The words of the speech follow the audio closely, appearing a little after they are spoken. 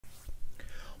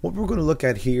What we're going to look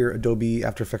at here, Adobe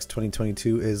After Effects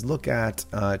 2022, is look at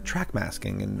track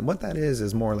masking. And what that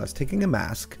is more or less taking a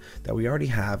mask that we already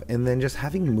have and then just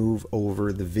having move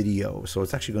over the video. So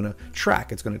it's actually going to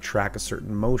track. It's going to track a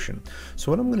certain motion.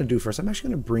 So what I'm going to do first, I'm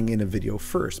actually going to bring in a video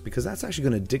first, because that's actually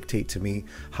going to dictate to me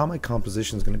how my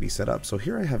composition is going to be set up. So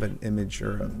here I have an image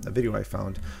or a video I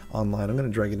found online. I'm going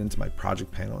to drag it into my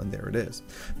project panel, and there it is.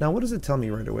 Now, what does it tell me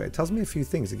right away? It tells me a few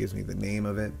things. It gives me the name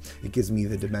of it. It gives me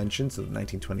the dimensions, so the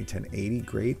 1920 1080,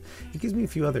 great. It gives me a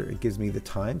few other, it gives me the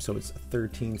time, so it's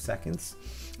 13 seconds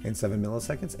and 7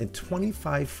 milliseconds and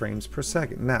 25 frames per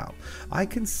second. Now, I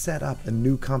can set up a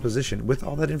new composition with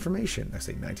all that information. I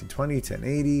say 1920,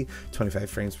 1080, 25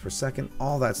 frames per second,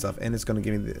 all that stuff, and it's going to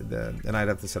give me and I'd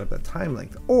have to set up that time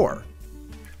length. Or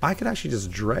I could actually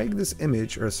just drag this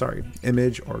image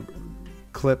or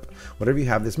clip, whatever you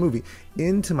have, this movie,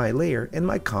 into my layer, and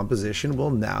my composition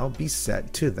will now be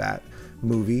set to that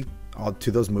movie,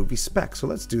 to those movie specs. So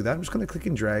let's do that. I'm just going to click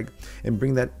and drag and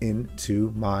bring that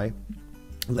into my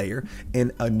layer,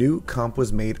 and a new comp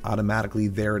was made automatically.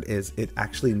 There it is. It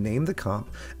actually named the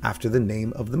comp after the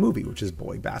name of the movie, which is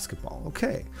Boy Basketball.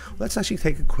 Okay, let's actually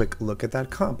take a quick look at that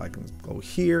comp. I can go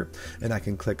here and I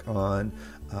can click on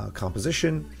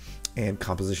composition and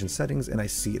composition settings, and I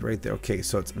see it right there. Okay,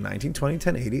 so it's 1920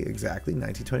 1080, exactly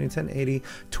 1920 1080,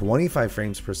 25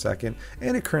 frames per second,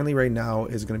 and it currently right now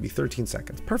is going to be 13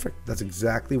 seconds. Perfect. That's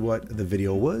exactly what the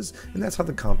video was, and that's how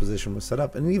the composition was set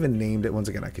up, and even named it. Once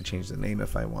again, I could change the name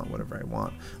if I want, whatever I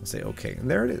want. I'll say okay, and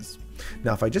there it is.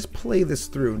 Now, if I just play this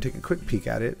through and take a quick peek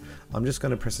at it, I'm just going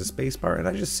to press the space bar, and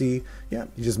I just see, yeah,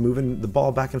 you're just moving the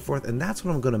ball back and forth, and that's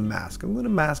what I'm going to mask. I'm going to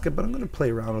mask it, but I'm going to play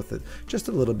around with it just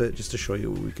a little bit, just to show you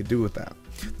what we could do with that.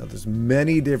 Now, there's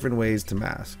many different ways to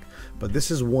mask, but this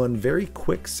is one very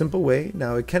quick, simple way.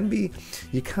 Now, it can be,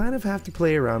 you kind of have to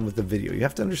play around with the video. You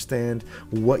have to understand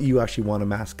what you actually want to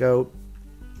mask out,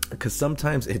 because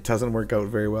sometimes it doesn't work out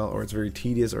very well, or it's very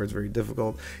tedious, or it's very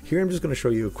difficult. Here I'm just going to show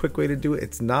you a quick way to do it.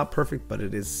 It's not perfect, but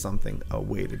it is something, a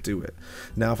way to do it.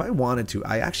 Now, if I wanted to,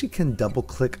 I actually can double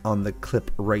click on the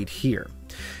clip right here.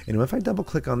 And if I double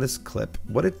click on this clip,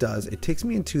 what it does, it takes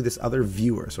me into this other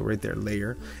viewer. So right there,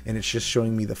 layer, and it's just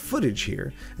showing me the footage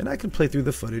here, and I can play through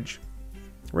the footage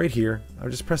right here. I'll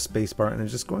just press spacebar, and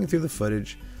it's just going through the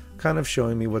footage, kind of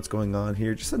showing me what's going on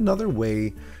here. Just another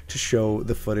way to show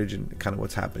the footage and kind of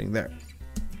what's happening there.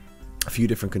 A few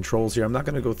different controls here. I'm not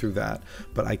going to go through that,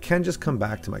 but I can just come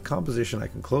back to my composition. I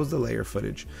can close the layer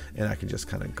footage, and I can just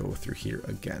kind of go through here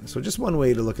again. So just one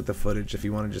way to look at the footage if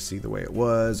you want to just see the way it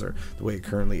was or the way it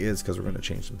currently is, because we're going to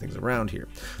change some things around here.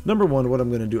 Number one, what I'm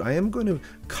going to do, I am going to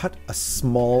cut a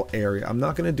small area. I'm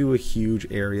not going to do a huge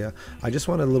area. I just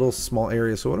want a little small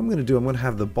area. So what I'm going to do, I'm going to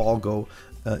have the ball go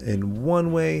in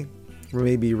one way,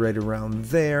 maybe right around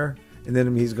there, and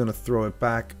then he's going to throw it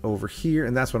back over here,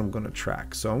 and that's what I'm going to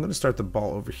track. So I'm going to start the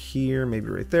ball over here, maybe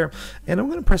right there, and I'm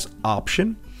going to press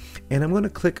Option, and I'm going to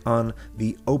click on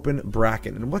the open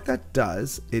bracket. And what that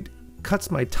does, it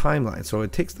cuts my timeline. So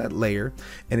it takes that layer,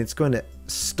 and it's going to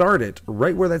start it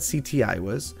right where that CTI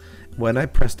was. When I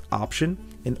pressed Option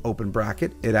and open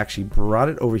bracket, it actually brought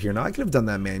it over here. Now, I could have done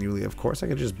that manually, of course. I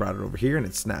could have just brought it over here, and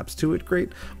it snaps to it,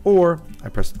 great. Or I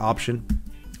pressed Option,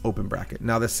 open bracket.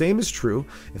 Now, the same is true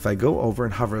if I go over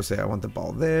and hover, say I want the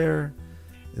ball there,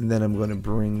 and then I'm going to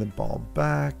bring the ball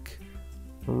back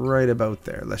right about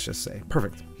there, let's just say.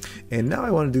 Perfect. And now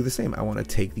I want to do the same. I want to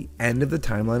take the end of the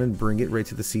timeline and bring it right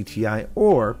to the CTI,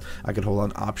 or I could hold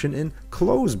on Option and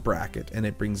close bracket, and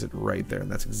it brings it right there.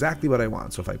 And that's exactly what I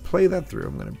want. So if I play that through,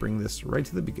 I'm going to bring this right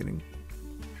to the beginning.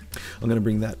 I'm going to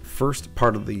bring that first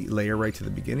part of the layer right to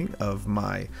the beginning of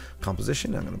my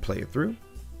composition. I'm going to play it through.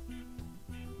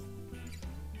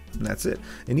 And that's it.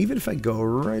 And even if I go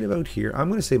right about here, I'm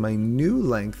going to say my new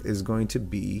length is going to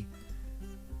be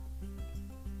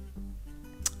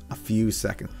a few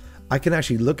seconds. I can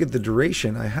actually look at the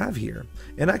duration I have here,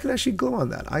 and I can actually go on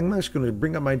that. I'm actually going to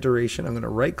bring up my duration. I'm going to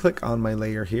right click on my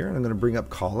layer here, and I'm going to bring up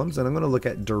columns, and I'm going to look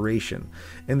at duration.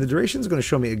 And the duration is going to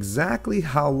show me exactly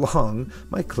how long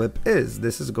my clip is.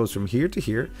 Goes from here to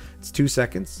here. It's 2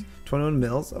 seconds, 21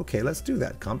 mils. Okay, let's do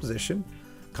that. Composition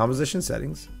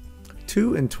settings,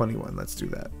 2 and 21. Let's do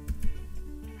that.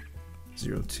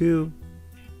 02,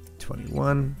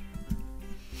 21.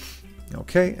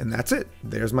 Okay, and that's it.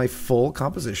 There's my full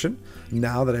composition.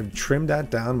 Now that I've trimmed that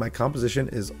down, my composition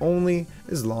is only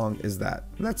as long as that.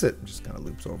 And that's it. Just kind of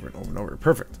loops over and over and over.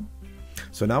 Perfect.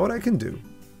 So now what I can do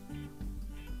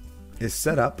is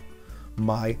set up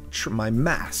my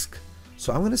mask.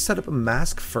 So I'm going to set up a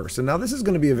mask first. And now this is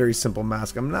going to be a very simple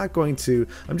mask. I'm just going to,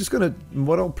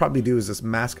 what I'll probably do is just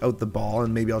mask out the ball,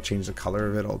 and maybe I'll change the color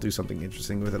of it. I'll do something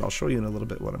interesting with it. I'll show you in a little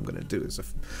bit what I'm going to do. There's a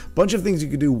bunch of things you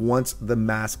can do once the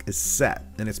mask is set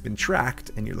and it's been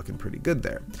tracked and you're looking pretty good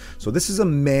there. So this is a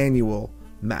manual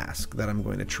mask that I'm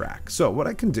going to track. So what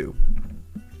I can do,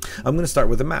 I'm going to start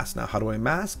with a mask. Now, how do I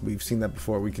mask? We've seen that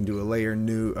before. We can do a layer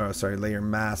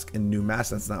mask and new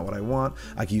mask. That's not what I want.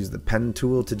 I can use the pen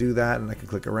tool to do that, and I can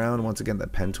click around. Once again,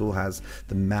 that pen tool has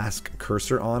the mask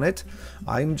cursor on it.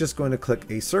 I'm just going to click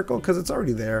a circle because it's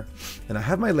already there, and I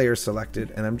have my layer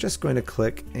selected, and I'm just going to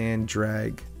click and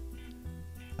drag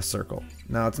a circle.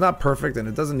 Now, it's not perfect and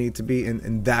it doesn't need to be,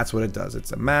 and that's what it does.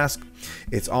 It's a mask.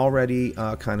 It's already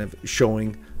kind of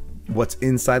showing what's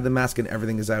inside the mask and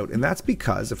everything is out, and that's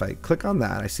because if I click on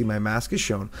that, I see my mask is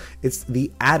shown. It's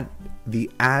the add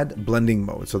blending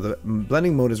mode. So the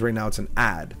blending mode is right now, it's an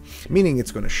add, meaning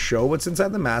it's going to show what's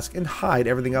inside the mask and hide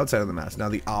everything outside of the mask. Now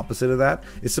the opposite of that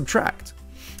is subtract.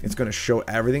 It's going to show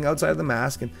everything outside of the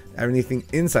mask and everything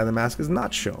inside the mask is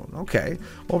not shown. Okay,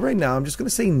 well right now I'm just going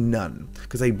to say none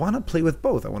because I want to play with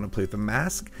both. I want to play with the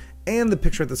mask and the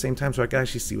picture at the same time so I can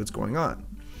actually see what's going on.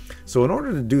 So in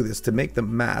order to do this, to make the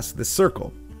mask, the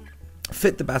circle,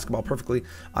 fit the basketball perfectly,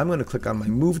 I'm going to click on my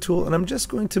move tool and I'm just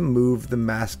going to move the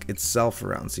mask itself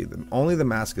around. See, only the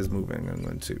mask is moving. I'm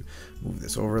going to move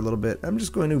this over a little bit. I'm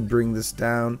just going to bring this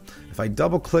down. If I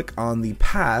double click on the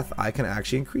path, I can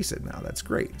actually increase it now. That's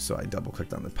great. So I double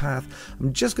clicked on the path.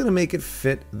 I'm just going to make it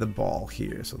fit the ball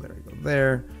here. So there I go,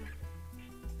 there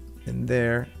and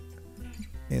there.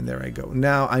 And there I go.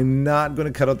 Now, I'm not going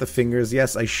to cut out the fingers.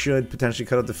 Yes, I should potentially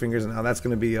cut out the fingers. And now that's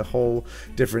going to be a whole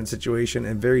different situation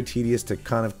and very tedious to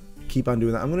kind of keep on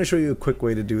doing that. I'm going to show you a quick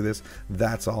way to do this.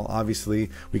 That's all. Obviously,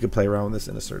 we could play around with this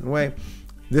in a certain way.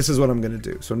 This is what I'm going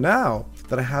to do. So now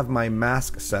that I have my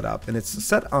mask set up and it's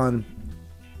set on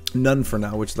none for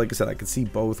now, which like I said, I can see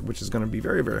both, which is going to be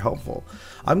very, very helpful.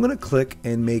 I'm going to click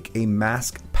and make a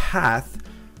mask path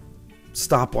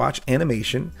stopwatch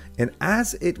animation, and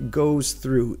as it goes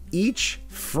through each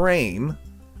frame,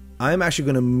 I'm actually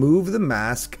going to move the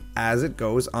mask as it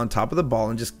goes on top of the ball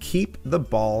and just keep the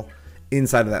ball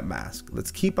inside of that mask. Let's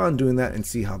keep on doing that and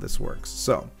see how this works.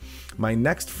 So my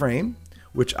next frame,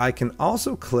 which I can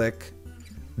also click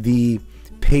the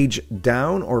page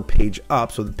down or page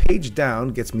up, so the page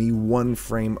down gets me one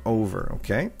frame over.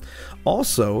 Okay,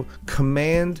 also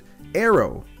command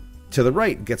arrow to the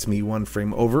right gets me one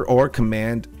frame over, or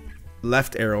command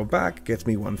left arrow back gets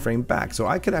me one frame back. So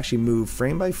I could actually move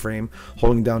frame by frame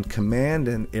holding down command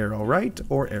and arrow right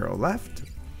or arrow left.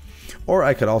 Or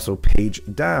I could also page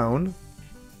down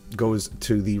goes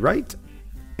to the right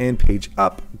and page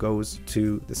up goes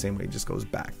to the same way, just goes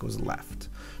back, goes left.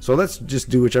 So let's just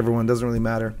do whichever one, doesn't really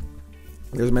matter.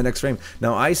 There's my next frame.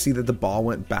 Now I see that the ball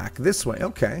went back this way.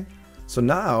 Okay. So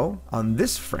now on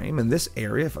this frame in this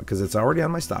area, because it's already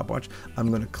on my stopwatch, I'm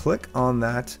going to click on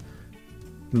that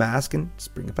mask and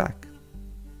just bring it back.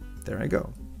 There I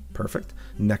go. Perfect.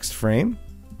 Next frame.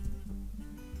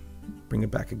 Bring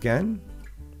it back again.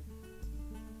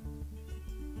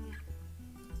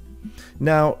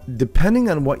 Now, depending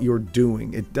on what you're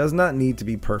doing, it does not need to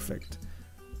be perfect.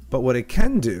 But what it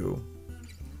can do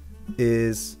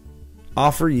is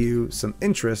offer you some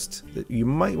interest that you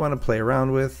might want to play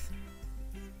around with.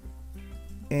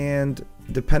 And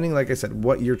depending, like I said,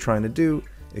 what you're trying to do,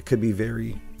 it could be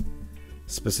very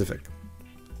specific.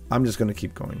 I'm just going to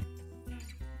keep going.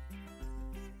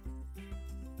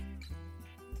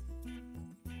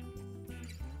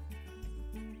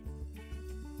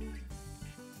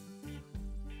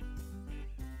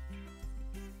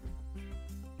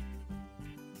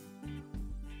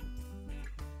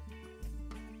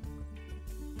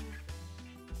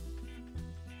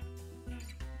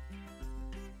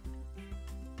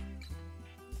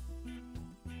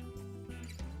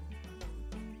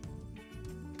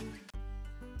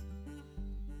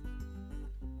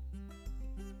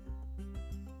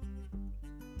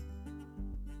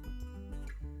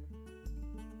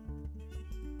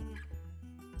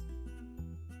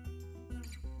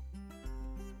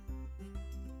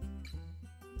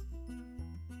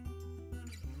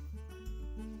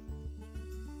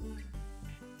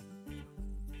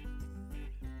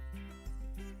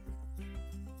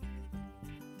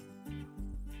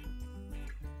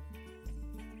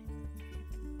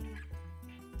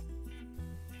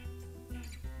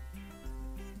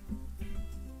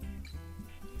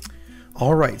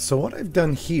 All right, so what I've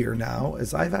done here now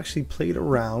is I've actually played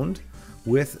around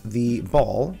with the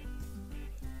ball,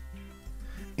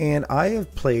 and I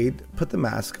have put the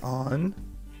mask on,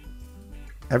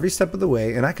 every step of the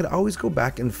way, and I could always go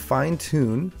back and fine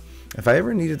tune if I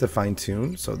ever needed to fine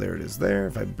tune. So there it is there.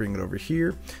 If I bring it over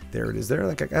here, there it is there.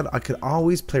 Like I could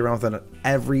always play around with it on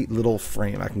every little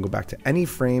frame. I can go back to any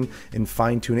frame and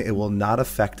fine tune it. It will not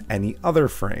affect any other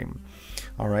frame.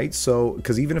 All right, so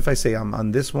because even if I say I'm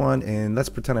on this one and let's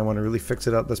pretend I want to really fix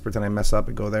it up, let's pretend I mess up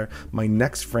and go there, my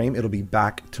next frame, it'll be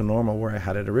back to normal where I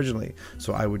had it originally.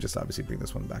 So I would just obviously bring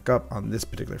this one back up on this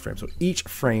particular frame. So each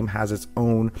frame has its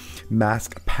own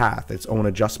mask path, its own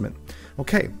adjustment.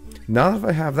 Okay, now that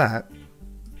I have that,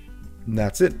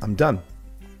 that's it, I'm done.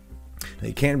 Now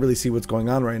you can't really see what's going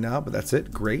on right now, but that's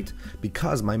it, great,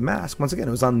 because my mask, once again,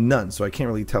 it was on none, so I can't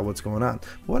really tell what's going on.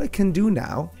 What I can do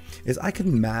now is I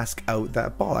can mask out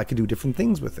that ball. I can do different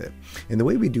things with it. And the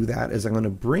way we do that is I'm going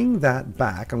to bring that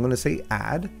back. I'm going to say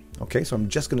add. Okay, so I'm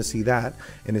just going to see that,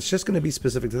 and it's just going to be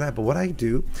specific to that. But what I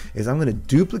do is I'm going to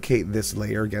duplicate this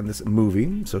layer, again, this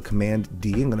movie. So Command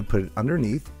D, I'm going to put it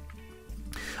underneath.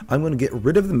 I'm going to get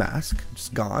rid of the mask,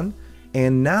 just gone.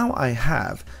 And now I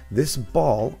have this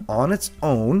ball on its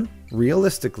own,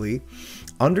 realistically.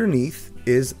 Underneath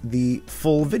is the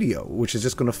full video, which is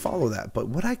just going to follow that. But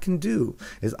what I can do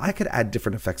is I could add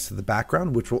different effects to the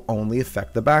background, which will only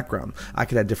affect the background. I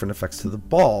could add different effects to the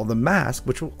ball, the mask,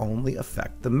 which will only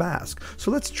affect the mask.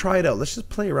 So let's try it out. Let's just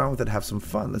play around with it, have some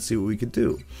fun. Let's see what we could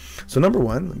do. So number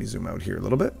one, let me zoom out here a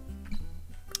little bit.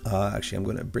 Actually, I'm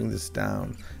going to bring this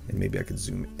down and maybe I could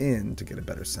zoom in to get a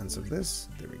better sense of this.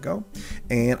 There we go.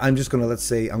 And I'm just going to, let's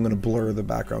say I'm going to blur the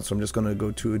background. So I'm just going to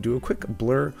go to do a quick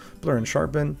blur and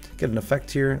sharpen, get an effect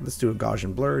here. Let's do a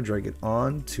Gaussian blur, drag it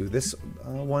on to this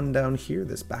one down here,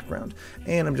 this background.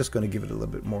 And I'm just going to give it a little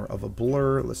bit more of a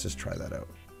blur. Let's just try that out.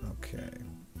 Okay.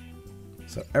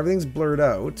 So everything's blurred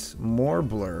out, more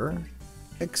blur.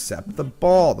 Except the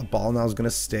ball. The ball now is going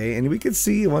to stay, and we can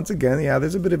see once again, yeah,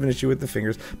 there's a bit of an issue with the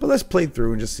fingers, but let's play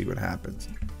through and just see what happens.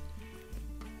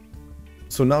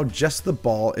 So now just the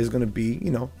ball is going to be, you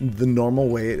know, the normal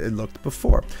way it looked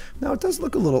before. Now it does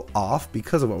look a little off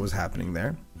because of what was happening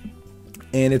there.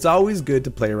 And it's always good to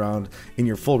play around in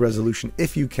your full resolution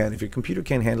if you can. If your computer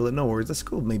can't handle it, no worries. Let's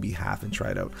go maybe half and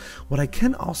try it out. What I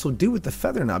can also do with the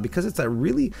feather now, because it's a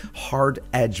really hard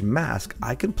edge mask,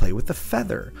 I can play with the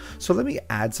feather. So let me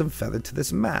add some feather to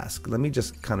this mask. Let me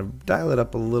just kind of dial it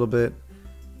up a little bit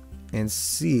and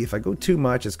see. If I go too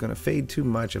much, it's going to fade too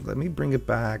much. Let me bring it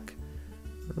back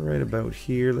right about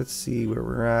here. Let's see where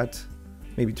we're at.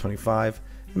 Maybe 25.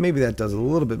 And maybe that does a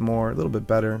little bit more, a little bit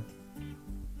better.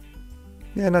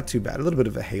 Yeah, not too bad. A little bit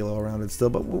of a halo around it still,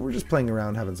 but we're just playing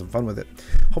around, having some fun with it.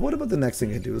 What about the next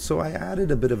thing I do? So I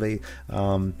added a bit of a,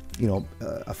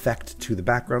 effect to the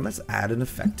background. Let's add an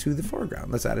effect to the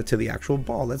foreground. Let's add it to the actual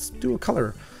ball. Let's do a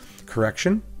color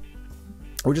correction.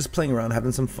 We're just playing around,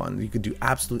 having some fun. You could do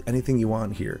absolutely anything you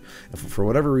want here. For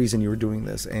whatever reason you were doing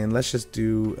this. And let's just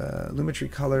do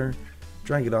Lumetri color,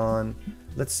 drag it on.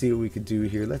 Let's see what we could do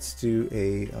here. Let's do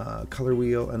a color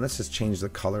wheel, and let's just change the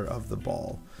color of the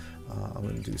ball. I'm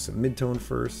going to do some mid-tone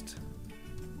first,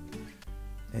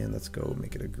 and let's go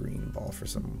make it a green ball for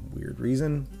some weird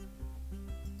reason.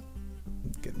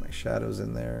 Get my shadows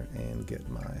in there and get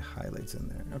my highlights in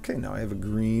there. Okay, now I have a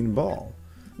green ball.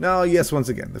 Now, yes, once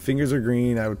again, the fingers are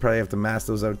green. I would probably have to mask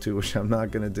those out too, which I'm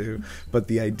not going to do, but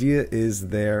the idea is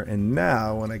there. And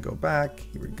now when I go back,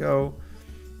 here we go.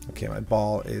 Okay, my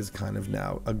ball is kind of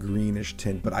now a greenish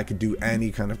tint, but I could do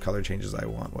any kind of color changes I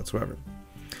want whatsoever.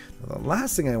 The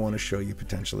last thing I want to show you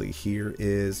potentially here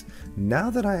is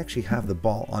now that I actually have the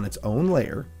ball on its own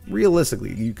layer,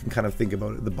 realistically, you can kind of think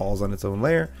about it, the ball's on its own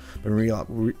layer, but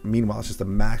meanwhile, it's just a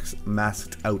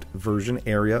masked out version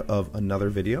area of another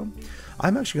video.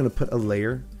 I'm actually going to put a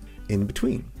layer in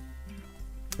between.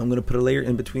 I'm going to put a layer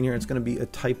in between here. It's going to be a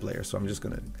type layer. So I'm just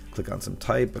going to click on some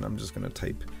type, and I'm just going to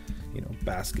type,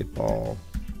 basketball.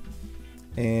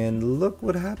 And look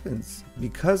what happens.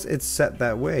 Because it's set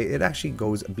that way, it actually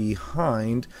goes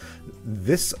behind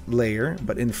this layer,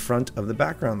 but in front of the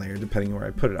background layer, depending on where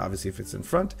I put it. Obviously, if it's in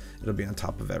front, it'll be on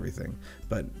top of everything.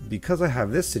 But because I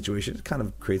have this situation, it kind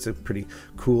of creates a pretty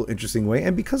cool, interesting way.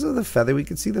 And because of the feather, we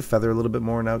can see the feather a little bit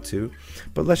more now too.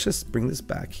 But let's just bring this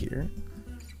back here.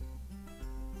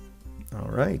 All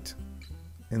right.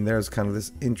 And there's kind of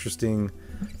this interesting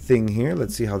thing here.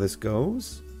 Let's see how this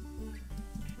goes.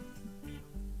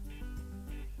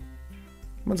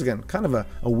 Once again, kind of a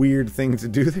weird thing to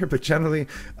do there, but generally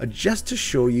just to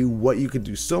show you what you could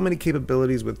do. So many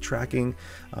capabilities with tracking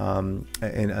and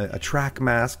a track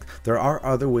mask. There are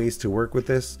other ways to work with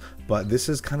this, but this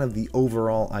is kind of the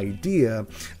overall idea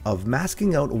of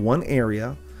masking out one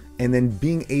area and then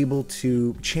being able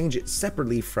to change it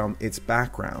separately from its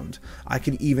background. I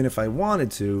could even, if I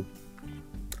wanted to,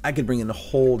 I could bring in a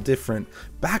whole different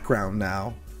background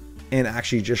now and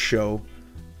actually just show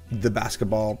the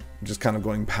basketball just kind of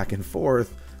going back and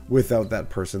forth without that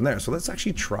person there. So let's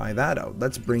actually try that out.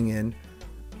 Let's bring in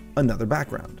another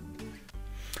background.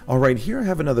 All right, here I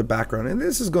have another background, and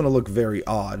this is going to look very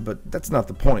odd, but that's not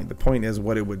the point. The point is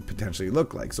what it would potentially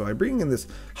look like. So I bring in this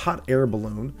hot air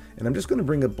balloon, and I'm just going to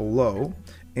bring it below,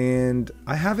 and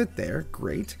I have it there,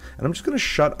 great. And I'm just going to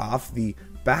shut off the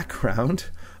background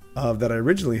that I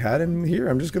originally had, and here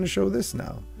I'm just going to show this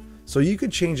now. So you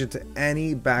could change it to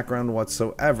any background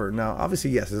whatsoever. Now,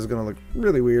 obviously, yes, this is going to look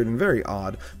really weird and very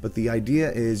odd, but the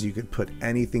idea is you could put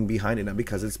anything behind it now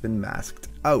because it's been masked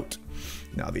out.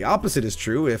 Now, the opposite is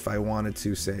true. If I wanted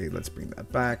to say, let's bring that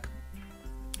back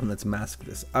and let's mask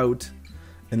this out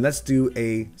and let's do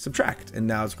a subtract, and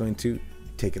now it's going to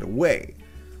take it away.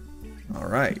 All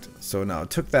right, so now it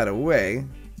took that away.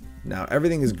 Now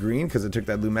everything is green because it took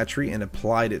that Lumetri and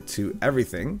applied it to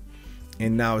everything.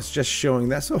 And now it's just showing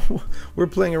that. So we're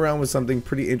playing around with something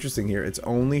pretty interesting here. It's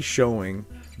only showing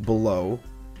below,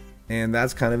 and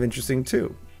that's kind of interesting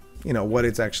too. You know, what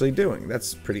it's actually doing.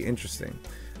 That's pretty interesting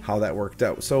how that worked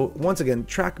out. So once again,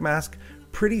 Track Mask,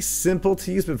 pretty simple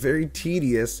to use, but very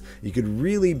tedious. You could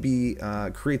really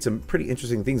create some pretty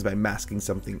interesting things by masking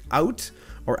something out,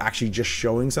 or actually just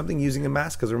showing something using a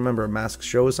mask, because remember, a mask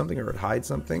shows something or it hides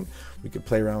something. We could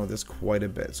play around with this quite a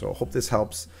bit. So I hope this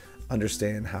helps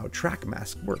understand how Track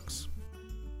Mask works.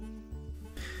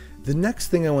 The next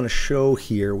thing I want to show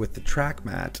here with the Track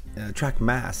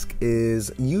Mask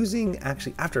is using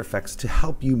actually After Effects to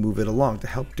help you move it along, to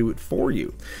help do it for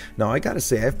you. Now I gotta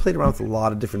say, I've played around with a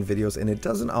lot of different videos and it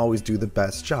doesn't always do the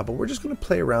best job, but we're just going to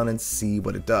play around and see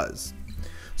what it does.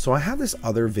 So I have this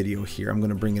other video here, I'm going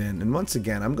to bring it in, and once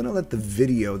again I'm going to let the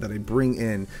video that I bring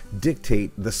in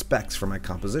dictate the specs for my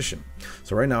composition.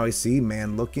 So right now I see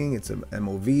man looking, it's a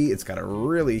MOV, it's got a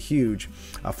really huge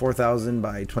 4000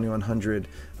 by 2100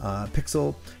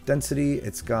 pixel density,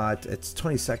 it's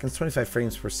 20 seconds, 25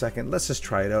 frames per second. Let's just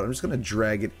try it out. I'm just going to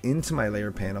drag it into my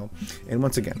layer panel, and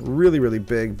once again, really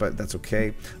big, but that's okay.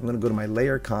 I'm going to go to my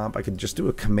layer comp. I could just do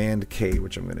a Command K,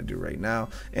 which I'm going to do right now,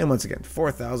 and once again,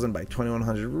 4000 by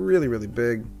 2100, really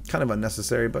big, kind of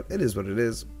unnecessary, but it is what it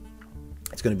is.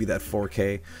 It's going to be that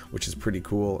 4K, which is pretty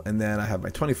cool. And then I have my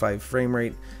 25 frame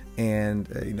rate, and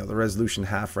you know, the resolution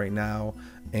half right now,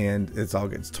 and it's all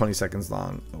good. It's 20 seconds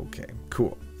long. Okay,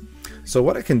 cool. So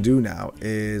what I can do now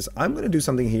is I'm going to do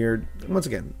something here, once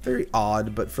again, very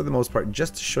odd, but for the most part,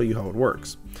 just to show you how it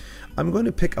works. I'm going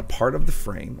to pick a part of the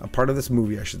frame, a part of this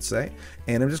movie, I should say,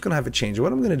 and I'm just going to have it change.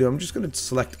 What I'm going to do, I'm just going to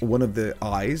select one of the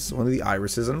eyes, one of the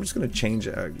irises, and I'm just going to change,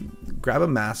 grab a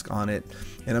mask on it,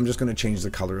 and I'm just going to change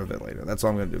the color of it later. That's all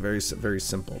I'm going to do. Very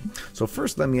simple. So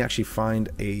first, let me actually find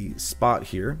a spot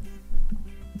here.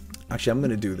 Actually, I'm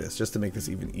going to do this just to make this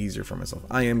even easier for myself.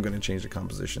 I am going to change the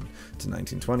composition to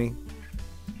 1920,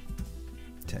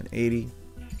 1080.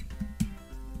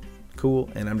 Cool,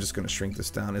 and I'm just going to shrink this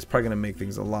down. It's probably going to make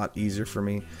things a lot easier for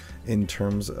me in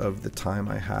terms of the time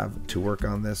I have to work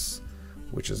on this,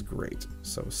 which is great.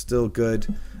 So still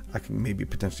good. I can maybe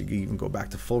potentially even go back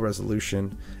to full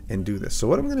resolution and do this. So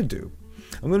what I'm going to do,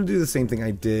 I'm going to do the same thing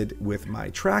I did with my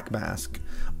Track Mask.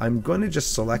 I'm going to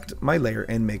just select my layer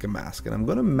and make a mask, and I'm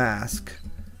going to mask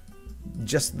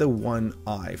just the one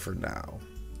eye for now.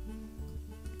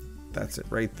 That's it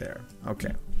right there.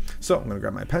 Okay, so I'm going to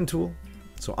grab my pen tool.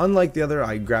 So unlike the other,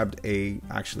 I grabbed a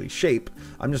actually shape.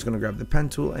 I'm just going to grab the pen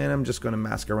tool and I'm just going to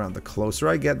mask around. The closer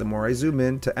I get, the more I zoom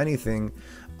in to anything,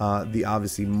 the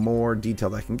obviously more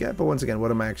detailed I can get. But once again, what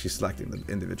am I actually selecting? The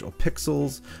individual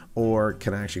pixels, or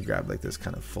can I actually grab like this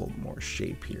kind of full more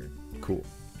shape here? Cool.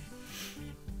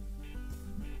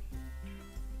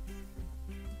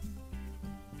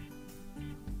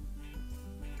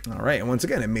 All right, and once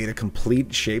again, it made a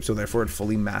complete shape, so therefore it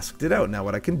fully masked it out. Now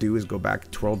what I can do is go back,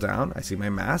 twirl down, I see my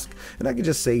mask, and I can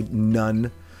just say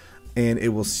none, and it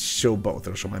will show both.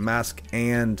 It'll show my mask,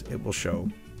 and it will show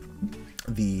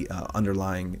the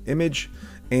underlying image,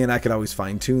 and I could always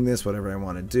fine tune this, whatever I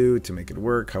want to do to make it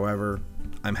work. However,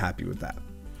 I'm happy with that.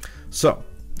 So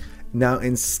now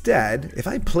instead, if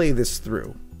I play this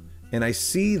through, and I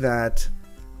see that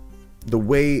the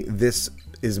way this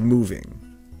is moving,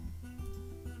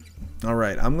 all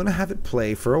right, I'm going to have it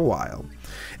play for a while.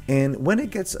 And when it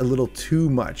gets a little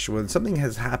too much, when something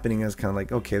is happening as kind of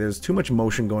like, okay, there's too much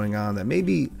motion going on that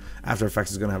maybe After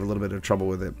Effects is going to have a little bit of trouble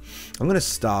with it, I'm going to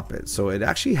stop it. So it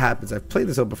actually happens, I've played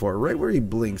this out before, right where he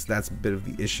blinks, that's a bit of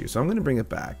the issue. So I'm going to bring it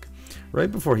back.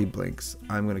 Right before he blinks,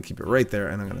 I'm going to keep it right there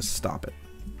and I'm going to stop it.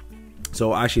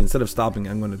 So actually, instead of stopping,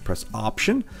 I'm going to press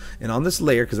Option, and on this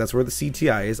layer, because that's where the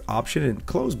CTI is, Option and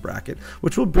close bracket,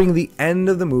 which will bring the end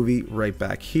of the movie right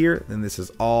back here. And this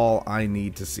is all I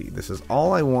need to see. This is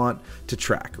all I want to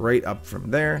track, right up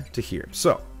from there to here.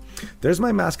 So there's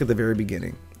my mask at the very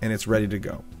beginning, and it's ready to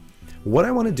go. What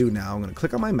I want to do now, I'm going to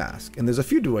click on my mask, and there's a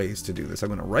few ways to do this. I'm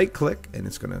going to right click, and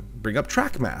it's going to bring up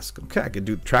Track Mask. Okay, I could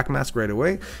do Track Mask right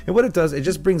away, and what it does, it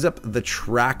just brings up the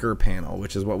tracker panel,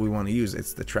 which is what we want to use.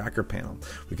 It's the tracker panel.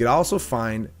 We could also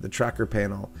find the tracker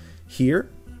panel here,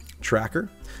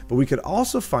 tracker, but we could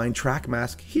also find Track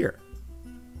Mask here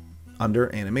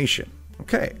under animation.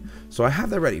 Okay, so I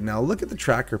have that ready. Now look at the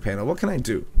tracker panel. What can I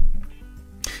do?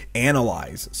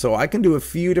 Analyze. So I can do a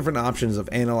few different options of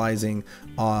analyzing.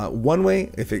 One way,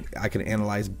 I can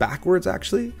analyze backwards.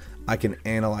 Actually, I can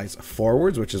analyze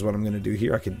forwards, which is what I'm going to do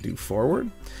here. I could do forward.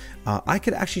 I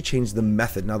could actually change the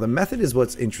method. Now the method is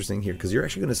what's interesting here, because you're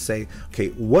actually going to say, okay,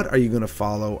 what are you going to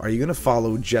follow? Are you going to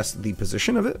follow just the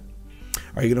position of it?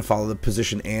 Are you going to follow the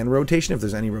position and rotation, if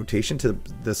there's any rotation to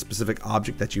the specific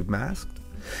object that you've masked?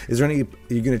 Is there any, are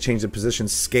you going to change the position,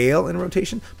 scale, and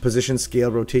rotation? Position,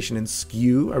 scale, rotation, and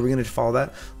skew. Are we going to follow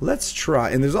that? Let's try.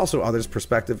 And there's also others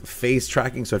perspective, face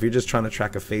tracking. So if you're just trying to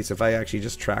track a face, if I actually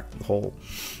just track the whole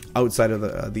outside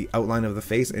of the outline of the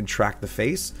face and track the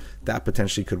face, that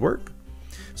potentially could work.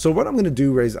 So what I'm going to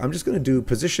do is I'm just going to do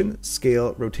position,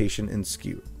 scale, rotation, and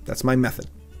skew. That's my method.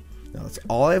 Now that's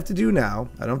all I have to do now.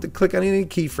 I don't have to click on any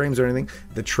keyframes or anything.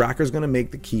 The tracker is going to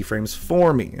make the keyframes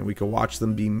for me, and we can watch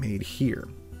them be made here.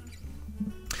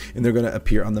 And they're going to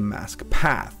appear on the mask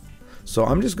path. So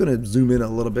I'm just going to zoom in a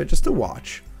little bit just to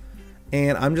watch.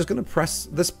 And I'm just going to press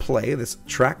this play, this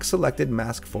track selected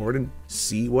mask forward, and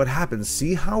see what happens.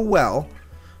 See how well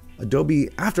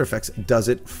Adobe After Effects does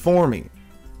it for me.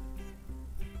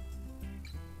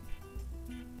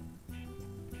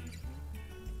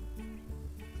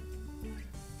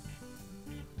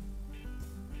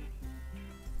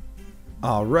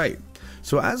 All right,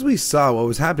 so as we saw what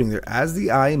was happening there, as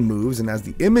the eye moves and as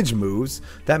the image moves,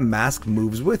 that mask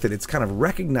moves with it. It's kind of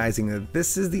recognizing that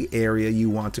this is the area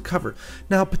you want to cover.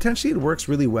 Now, potentially it works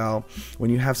really well when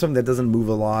you have something that doesn't move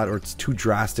a lot, or it's too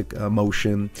drastic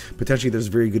motion. Potentially there's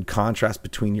very good contrast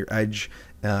between your edge.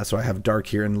 So I have dark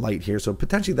here and light here, so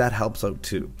potentially that helps out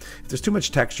too. If there's too much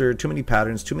texture, too many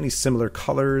patterns, too many similar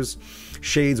colors,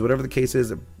 shades, whatever the case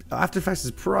is, After Effects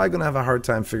is probably going to have a hard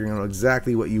time figuring out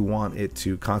exactly what you want it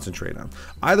to concentrate on.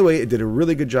 Either way, it did a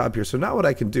really good job here. So now what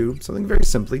I can do, something very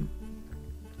simply,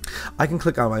 I can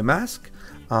click on my mask.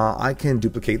 I can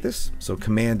duplicate this, so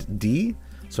Command D.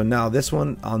 So now this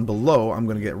one on below, I'm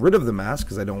going to get rid of the mask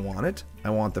because I don't want it. I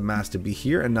want the mask to be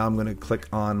here, and now I'm going to click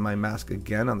on my mask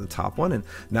again on the top one, and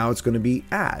now it's going to be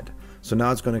Add. So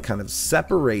now it's going to kind of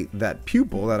separate that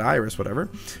pupil, that iris, whatever,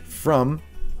 from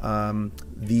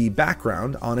the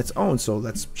background on its own. So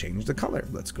let's change the color.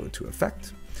 Let's go to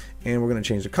Effect, and we're going to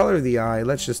change the color of the eye.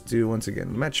 Let's just do, once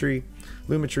again,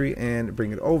 Lumetri, and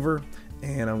bring it over,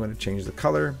 and I'm going to change the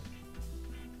color.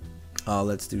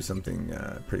 Let's do something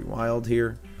pretty wild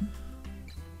here.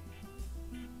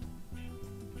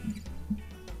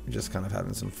 Just kind of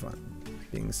having some fun,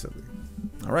 being silly.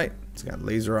 All right, it's got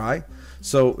laser eye.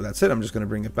 So that's it. I'm just going to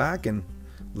bring it back, and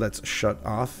let's shut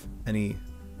off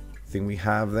anything we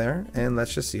have there, and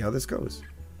let's just see how this goes.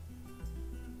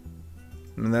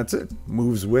 And that's it.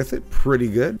 Moves with it pretty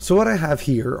good. So what I have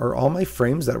here are all my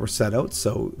frames that were set out.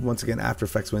 So once again, After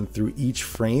Effects went through each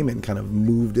frame and kind of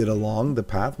moved it along the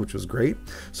path, which was great.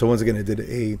 So once again, it did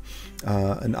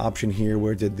an option here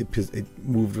where it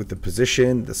moved with the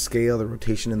position, the scale, the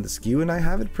rotation, and the skew, and I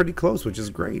have it pretty close, which is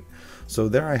great. So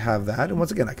there I have that. And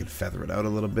once again, I could feather it out a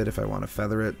little bit if I want to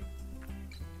feather it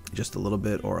just a little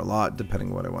bit or a lot, depending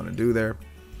on what I want to do there.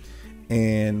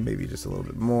 And maybe just a little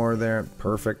bit more there.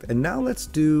 Perfect. And now let's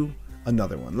do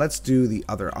another one. Let's do the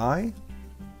other eye.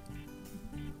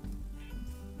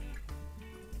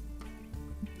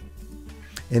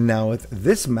 And now with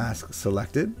this mask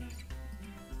selected,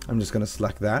 I'm just going to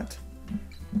select that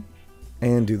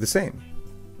and do the same.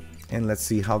 And let's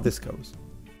see how this goes.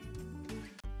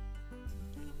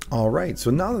 All right,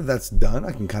 so now that that's done,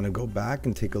 I can kind of go back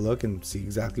and take a look and see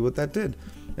exactly what that did.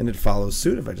 And it follows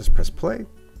suit if I just press play.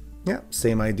 Yeah,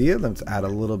 same idea. Let's add a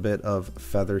little bit of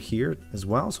feather here as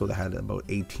well. So that had about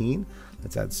 18.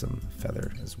 Let's add some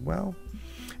feather as well.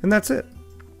 And that's it.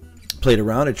 Played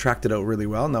around, it tracked it out really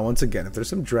well. Now, once again, if there's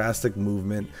some drastic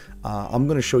movement, I'm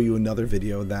going to show you another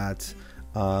video that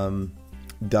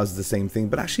does the same thing.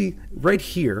 But actually, right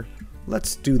here,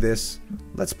 let's do this.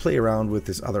 Let's play around with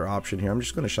this other option here. I'm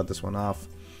just going to shut this one off.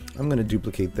 I'm going to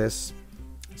duplicate this.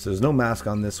 So there's no mask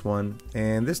on this one,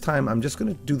 and this time I'm just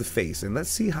going to do the face, and let's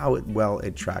see how well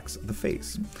it tracks the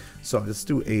face. So let's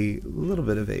do a little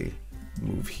bit of a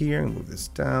move here, move this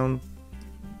down.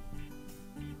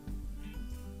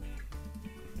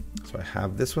 So I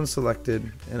have this one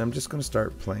selected, and I'm just going to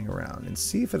start playing around and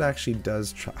see if it actually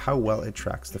does how well it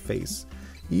tracks the face.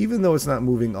 Even though it's not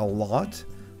moving a lot,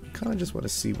 I kind of just want to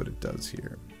see what it does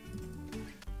here.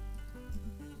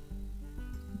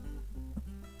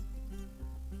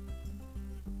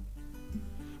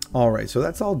 Alright, so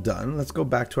that's all done. Let's go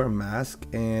back to our mask,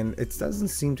 and it doesn't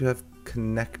seem to have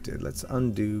connected. Let's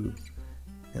undo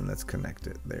and let's connect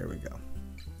it. There we go.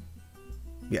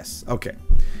 Yes, okay.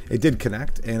 It did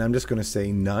connect, and I'm just going to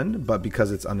say none, but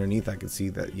because it's underneath, I can see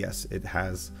that yes, it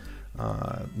has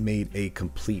made a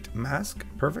complete mask.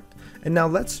 Perfect. And now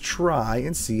let's try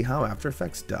and see how After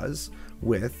Effects does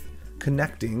with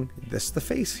connecting the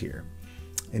face here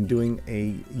and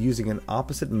using an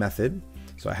opposite method.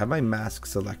 So I have my mask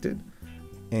selected,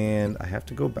 and I have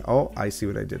to go back. Oh, I see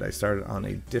what I did. I started on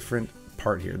a different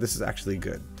part here. This is actually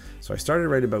good. So I started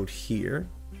right about here.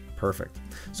 Perfect.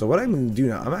 So what I'm going to do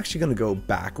now, I'm actually going to go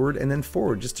backward and then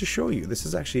forward just to show you. This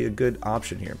is actually a good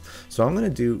option here. So I'm going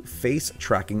to do face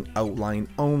tracking outline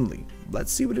only.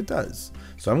 Let's see what it does.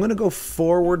 So I'm going to go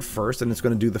forward first, and it's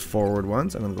going to do the forward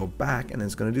ones. I'm going to go back, and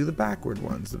it's going to do the backward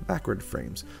ones, the backward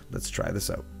frames. Let's try this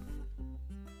out.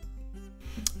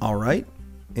 All right.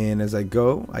 And as I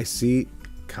go, I see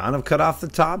kind of cut off the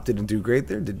top, didn't do great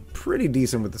there, did pretty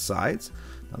decent with the sides.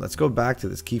 Now let's go back to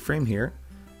this keyframe here,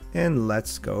 and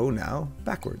let's go now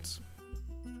backwards.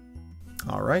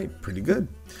 All right, pretty good.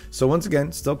 So once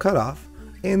again, still cut off.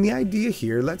 And the idea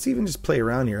here, let's even just play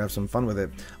around here, have some fun with it.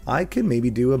 I can maybe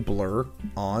do a blur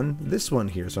on this one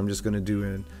here. So I'm just gonna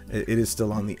do it is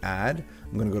still on the add.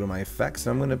 I'm gonna go to my effects,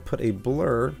 and I'm gonna put a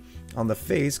blur on the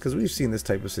face, because we've seen this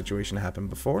type of situation happen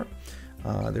before.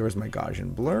 There was my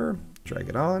Gaussian blur, drag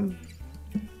it on,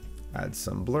 add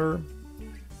some blur.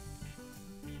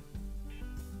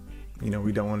 You know,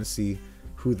 we don't want to see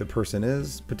who the person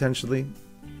is, potentially.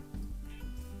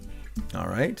 All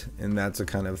right, and that's a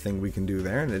kind of thing we can do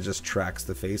there, and it just tracks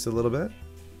the face a little bit.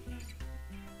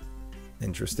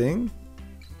 Interesting.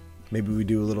 Maybe we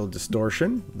do a little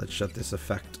distortion. Let's shut this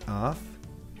effect off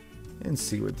and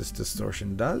see what this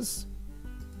distortion does.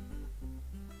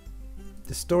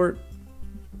 Distort.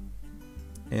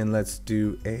 And let's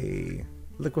do a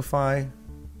liquefy.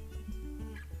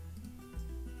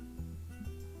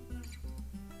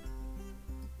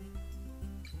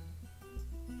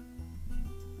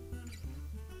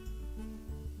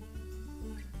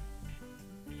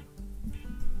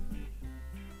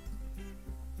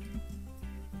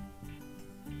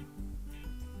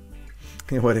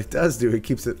 And what it does do, it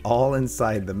keeps it all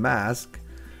inside the mask,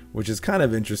 which is kind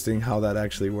of interesting how that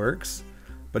actually works,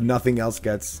 but nothing else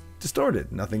gets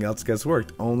distorted, nothing else gets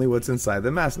worked, only what's inside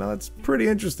the mask. Now that's pretty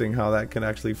interesting how that can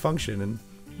actually function, and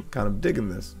I'm kind of digging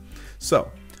this.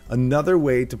 So another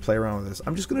way to play around with this,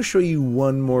 I'm just going to show you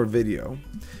one more video,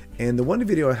 and the one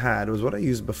video I had was what I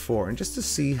used before, and just to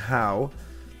see how,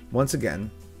 once again,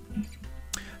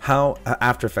 how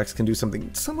After Effects can do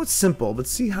something somewhat simple, but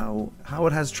see how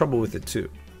it has trouble with it too.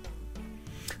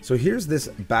 So here's this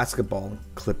basketball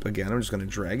clip again. I'm just going to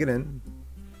drag it in.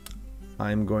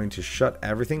 I'm going to shut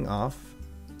everything off,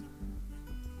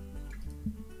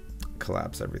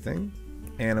 collapse everything,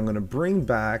 and I'm going to bring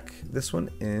back this one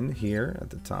in here at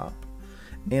the top,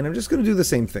 and I'm just going to do the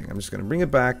same thing. I'm just going to bring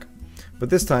it back, but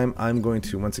this time I'm going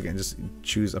to once again just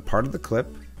choose a part of the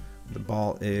clip. The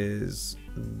ball is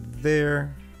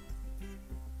there.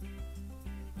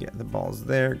 Yeah, the ball's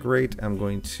there. Great. I'm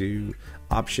going to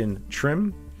option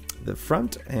trim the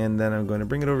front, and then I'm going to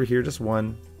bring it over here, just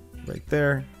one right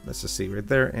there. Let's just see right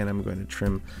there, and I'm going to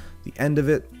trim the end of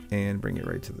it and bring it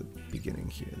right to the beginning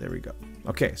here. There we go.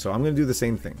 Okay, so I'm going to do the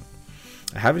same thing.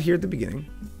 I have it here at the beginning.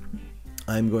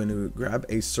 I'm going to grab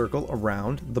a circle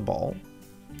around the ball.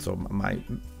 So my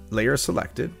layer is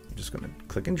selected. I'm just going to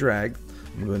click and drag.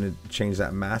 I'm going to change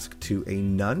that mask to a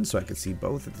none so I can see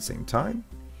both at the same time.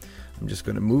 I'm just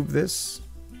going to move this.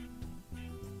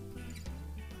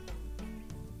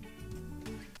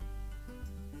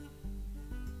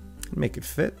 Make it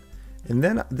fit. And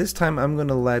then this time I'm going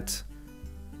to let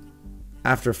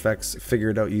After Effects figure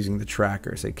it out using the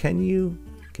tracker. Say, can you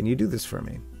do this for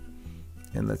me?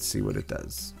 And let's see what it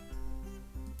does.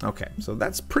 Okay, so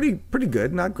that's pretty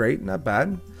good. Not great, not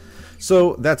bad.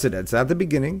 So that's it. It's at the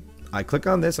beginning. I click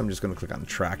on this. I'm just going to click on the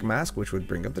track mask, which would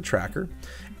bring up the tracker.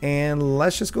 And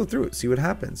let's just go through it, see what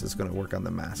happens. It's going to work on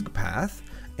the mask path.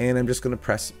 And I'm just going to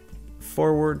press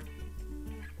forward.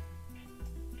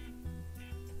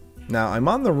 Now I'm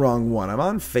on the wrong one. I'm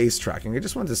on face tracking. I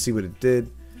just wanted to see what it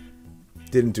did.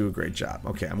 Didn't do a great job.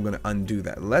 Okay, I'm going to undo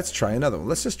that. Let's try another one.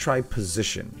 Let's just try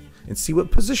position and see what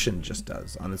position just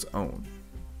does on its own.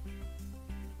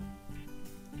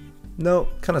 No,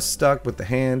 kind of stuck with the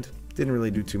hand. Didn't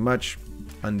really do too much.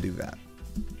 Undo that.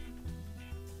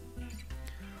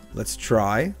 Let's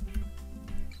try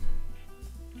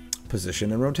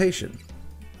position and rotation.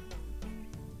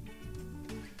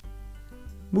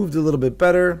 Moved a little bit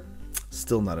better.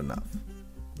 Still not enough.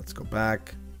 Let's go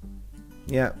back.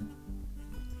 Yeah.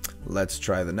 Let's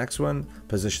try the next one.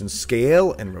 Position,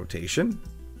 scale, and rotation.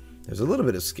 There's a little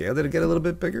bit of scale. Did it get a little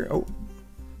bit bigger? Oh,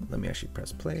 let me actually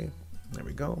press play. There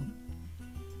we go.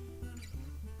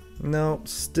 No,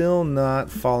 still not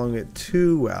following it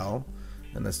too well.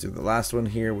 And let's do the last one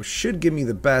here, which should give me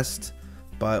the best,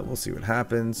 but we'll see what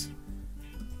happens.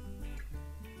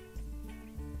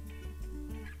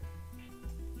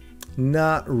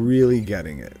 Not really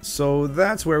getting it. So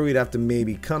that's where we'd have to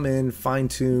maybe come in, fine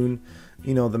tune,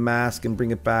 you know, the mask and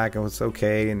bring it back and it's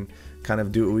okay and kind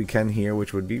of do what we can here,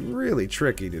 which would be really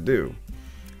tricky to do,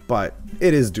 but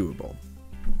it is doable.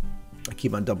 I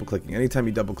keep on double clicking. Anytime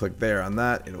you double click there on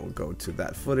that, it will go to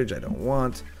that footage I don't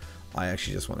want. I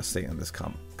actually just want to stay on this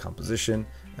composition,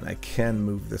 and I can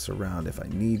move this around if I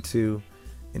need to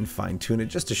and fine tune it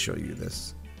just to show you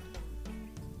this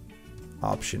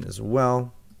option as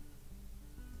well.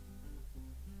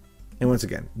 And once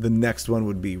again, the next one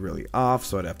would be really off,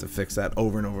 so I'd have to fix that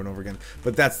over and over and over again.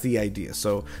 But that's the idea.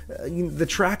 So the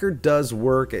tracker does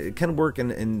work. It can work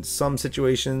in some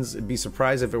situations. I'd be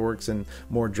surprised if it works in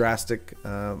more drastic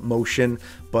motion,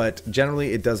 but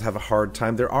generally it does have a hard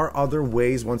time. There are other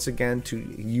ways, once again, to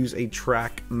use a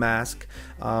track mask,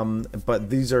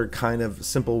 but these are kind of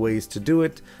simple ways to do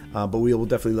it, but we will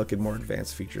definitely look at more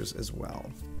advanced features as well.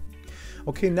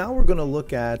 Okay, now we're going to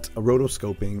look at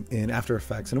rotoscoping in After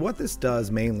Effects, and what this does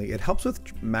mainly, it helps with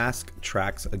mask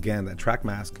tracks, again, that track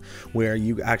mask, where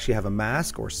you actually have a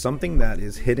mask or something that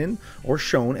is hidden or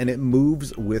shown and it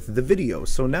moves with the video.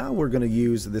 So now we're going to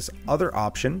use this other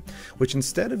option, which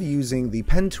instead of using the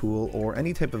pen tool or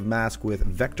any type of mask with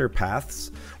vector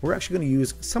paths, we're actually going to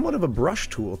use somewhat of a brush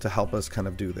tool to help us kind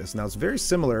of do this. Now it's very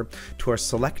similar to our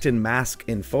select and mask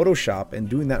in Photoshop and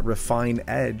doing that refine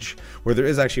edge, where there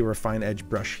is actually a refine edge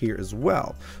brush here as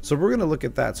well. So we're going to look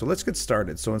at that. So let's get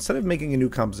started. So instead of making a new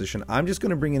composition, I'm just going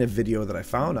to bring in a video that I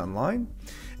found online.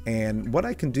 And what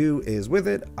I can do is with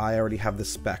it, I already have the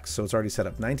specs. So it's already set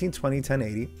up 1920,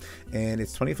 1080, and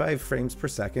it's 25 frames per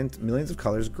second, millions of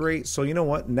colors. Great. So you know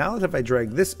what? Now that if I drag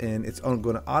this in, it's going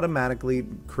to automatically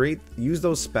use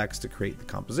those specs to create the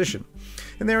composition.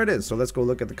 And there it is. So let's go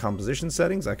look at the composition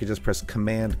settings. I could just press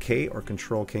Command K or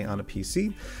Control K on a PC.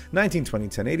 1920,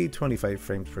 1080, 25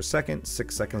 frames per second,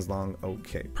 6 seconds long.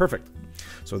 Okay, perfect.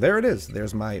 So there it is.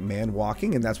 There's my man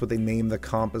walking, and that's what they name the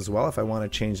comp as well. If I want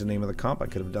to change the name of the comp, I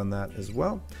could have done that as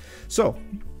well. So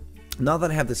now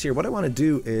that I have this here, what I want to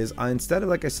do is instead of,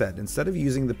 like I said, instead of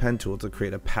using the pen tool to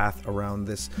create a path around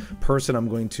this person, I'm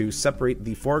going to separate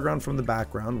the foreground from the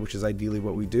background, which is ideally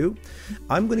what we do.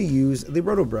 I'm going to use the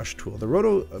Roto Brush tool. The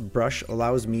Roto Brush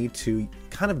allows me to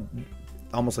kind of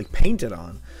almost like paint it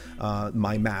on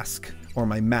my mask or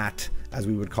my mat, as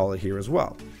we would call it here as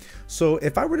well. So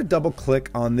if I were to double click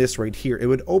on this right here, it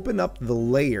would open up the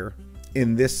layer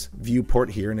in this viewport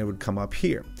here and it would come up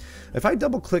here. If I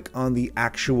double click on the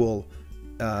actual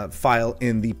file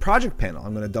in the project panel,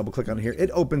 I'm going to double click on here, it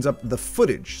opens up the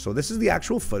footage. So this is the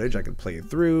actual footage. I could play it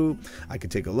through, I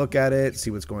could take a look at it,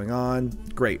 see what's going on.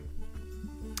 Great.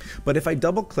 But if I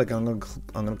double click, I'm going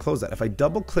to close that. If I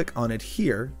double click on it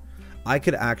here, I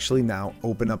could actually now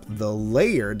open up the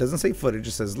layer. It doesn't say footage,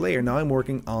 it says layer. Now I'm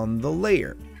working on the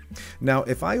layer. Now,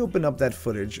 if I open up that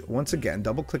footage, once again,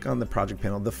 double click on the project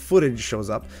panel, the footage shows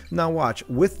up. Now watch,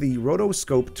 with the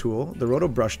Rotoscope tool, the Roto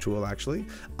Brush tool actually,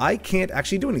 I can't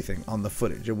actually do anything on the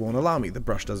footage. It won't allow me, the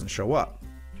brush doesn't show up.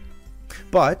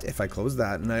 But if I close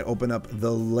that and I open up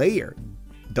the layer,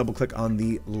 double click on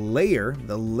the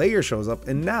layer shows up,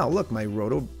 and now look, my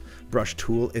Roto Brush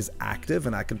tool is active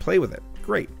and I can play with it.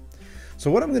 Great. So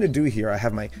what I'm going to do here, I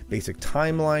have my basic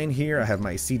timeline here, I have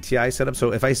my CTI set up.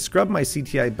 So if I scrub my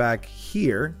CTI back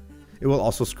here, it will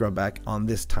also scrub back on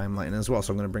this timeline as well.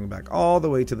 So I'm going to bring it back all the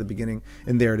way to the beginning,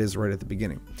 and there it is right at the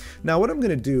beginning. Now what I'm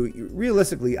going to do,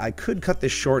 realistically, I could cut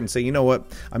this short and say, you know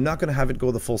what, I'm not going to have it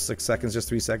go the full 6 seconds, just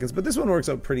 3 seconds, but this one works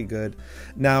out pretty good.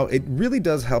 Now it really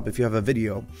does help if you have a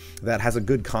video that has a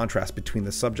good contrast between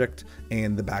the subject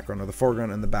and the background, or the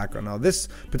foreground and the background. Now this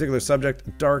particular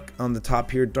subject, dark on the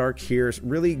top here, dark here,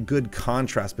 really good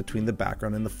contrast between the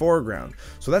background and the foreground.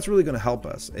 So that's really going to help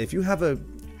us. If you have a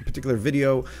particular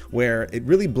video where it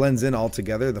really blends in all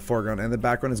together, the foreground and the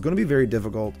background, it's going to be very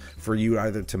difficult for you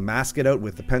either to mask it out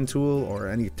with the pen tool or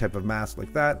any type of mask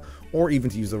like that, or even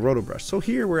to use the roto brush. So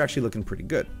here we're actually looking pretty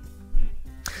good.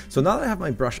 So now that I have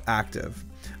my brush active,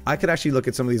 I could actually look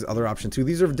at some of these other options too.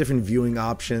 These are different viewing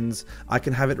options. I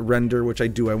can have it render, which I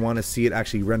do. I want to see it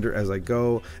actually render as I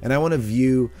go. And I want to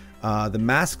view the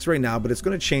masks right now, but it's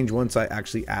going to change once I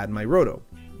actually add my roto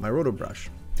brush.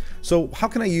 So how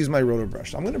can I use my roto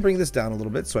brush? I'm going to bring this down a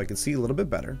little bit so I can see a little bit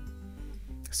better.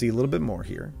 See a little bit more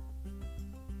here.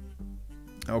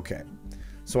 Okay.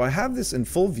 So I have this in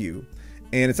full view.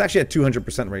 And it's actually at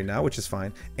 200% right now, which is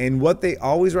fine. And what they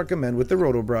always recommend with the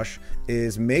roto brush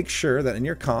is make sure that in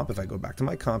your comp, if I go back to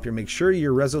my comp here, make sure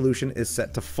your resolution is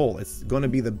set to full. It's going to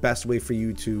be the best way for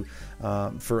you to,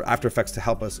 for After Effects to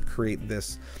help us create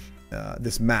this,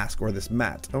 this mask or this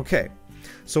matte. Okay.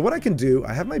 So what I can do,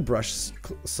 I have my brush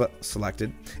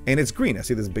selected and it's green. I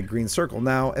see this big green circle.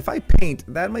 Now, if I paint,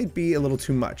 that might be a little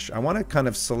too much. I want to kind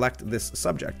of select this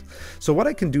subject. So what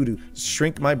I can do to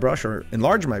shrink my brush or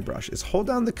enlarge my brush is hold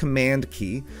down the Command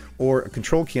key or a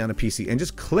Control key on a PC and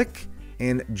just click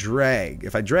and drag.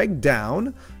 If I drag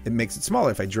down, it makes it smaller.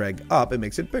 If I drag up, it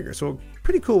makes it bigger. So a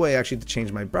pretty cool way actually to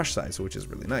change my brush size, which is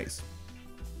really nice.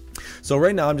 So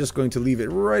right now I'm just going to leave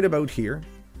it right about here.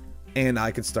 And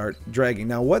I could start dragging.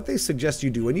 Now what they suggest you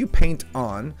do when you paint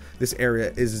on this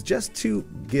area is just to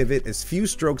give it as few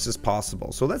strokes as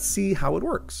possible. So let's see how it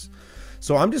works.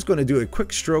 So I'm just going to do a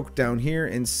quick stroke down here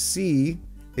and see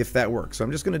if that works. So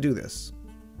I'm just going to do this.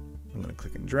 I'm going to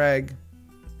click and drag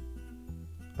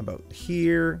about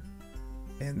here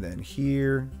and then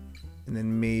here and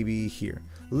then maybe here.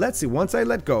 Let's see, once I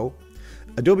let go,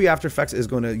 Adobe After Effects is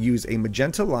going to use a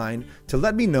magenta line to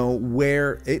let me know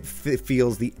where it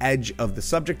feels the edge of the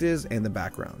subject is and the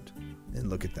background. And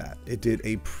look at that. It did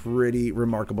a pretty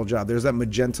remarkable job. There's that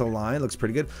magenta line. Looks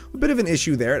pretty good. A bit of an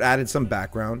issue there. It added some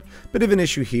background. Bit of an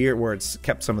issue here where it's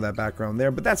kept some of that background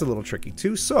there, but that's a little tricky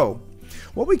too. So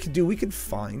what we could do, we could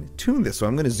fine tune this. So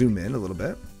I'm going to zoom in a little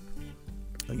bit.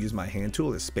 I'll use my hand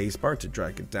tool, the spacebar, to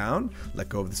drag it down. Let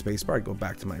go of the spacebar. Go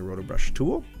back to my roto brush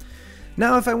tool.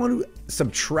 Now, if I want to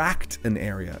subtract an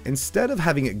area, instead of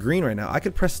having it green right now, I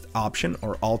could press Option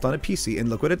or Alt on a PC and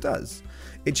look what it does.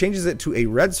 It changes it to a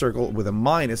red circle with a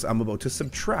minus. I'm about to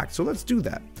subtract. So let's do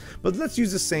that. But let's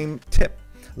use the same tip.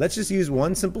 Let's just use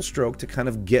one simple stroke to kind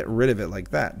of get rid of it like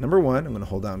that. Number one, I'm going to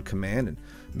hold down Command and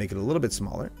make it a little bit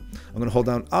smaller. I'm going to hold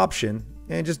down Option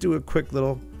and just do a quick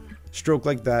little stroke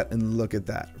like that, and look at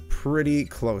that. Pretty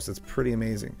close. That's pretty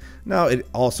amazing. Now it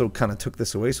also kind of took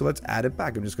this away, so let's add it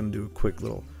back. I'm just going to do a quick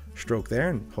little stroke there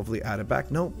and hopefully add it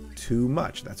back. No, too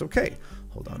much. That's okay.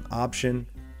 Hold on Option.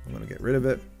 I'm going to get rid of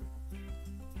it.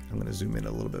 I'm going to zoom in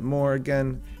a little bit more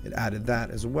again. It added that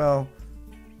as well.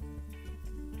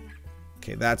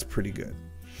 Okay, that's pretty good.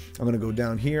 I'm going to go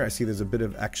down here. I see there's a bit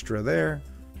of extra there.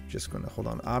 Just going to hold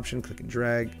on Option, click and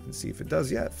drag, and see if it does.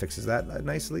 Yeah, it fixes that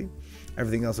nicely.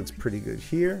 Everything else looks pretty good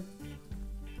here.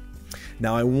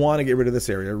 Now I want to get rid of this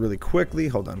area really quickly.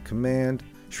 Hold on Command,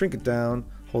 shrink it down,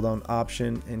 hold on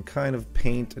Option, and kind of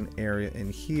paint an area in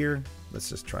here. Let's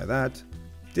just try that.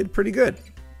 Did pretty good.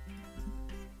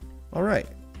 All right.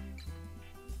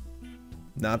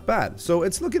 Not bad. So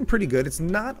it's looking pretty good. It's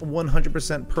not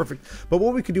 100% perfect, but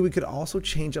what we could do, we could also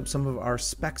change up some of our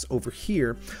specs over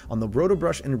here on the roto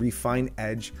brush and refine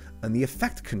edge and the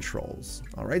effect controls.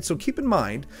 All right. So keep in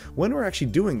mind when we're actually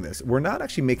doing this, we're not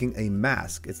actually making a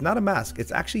mask. It's not a mask.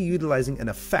 It's actually utilizing an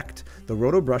effect, the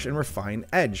roto brush and refine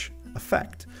edge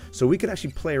effect. So we could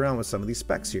actually play around with some of these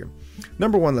specs here.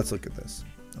 Number one, let's look at this.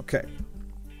 Okay.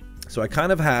 So I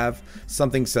kind of have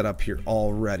something set up here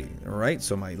already, all right?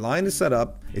 So my line is set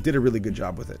up. It did a really good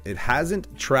job with it. It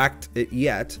hasn't tracked it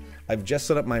yet. I've just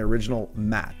set up my original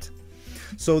matte.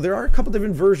 So there are a couple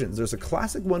different versions. There's a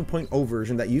classic 1.0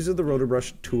 version that uses the roto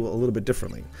brush tool a little bit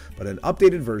differently, but an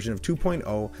updated version of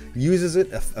 2.0 uses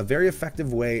it a very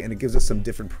effective way, and it gives us some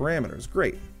different parameters.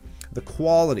 Great. The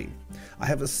quality. I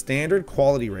have a standard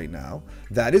quality right now.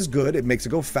 That is good. It makes it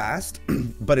go fast,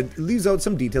 but it leaves out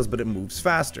some details, but it moves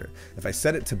faster. If I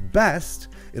set it to best,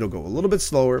 it'll go a little bit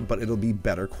slower, but it'll be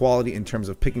better quality in terms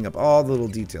of picking up all the little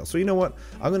details. So you know what?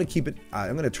 I'm going to keep it,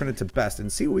 I'm going to turn it to best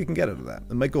and see what we can get out of that.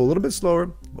 It might go a little bit slower,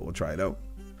 but we'll try it out.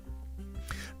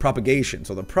 propagation.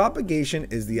 So the propagation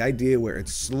is the idea where it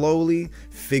slowly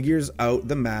figures out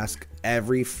the mask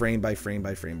every frame by frame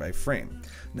by frame by frame.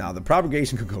 Now the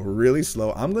propagation could go really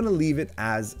slow. I'm going to leave it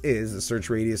as is, the search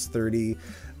radius 30.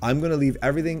 I'm going to leave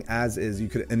everything as is. You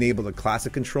could enable the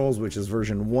classic controls, which is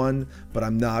version 1, but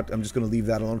I'm not. I'm just going to leave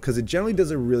that alone because it generally does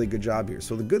a really good job here.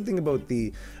 So the good thing about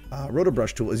the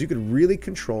Rotobrush tool is you can really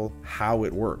control how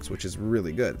it works, which is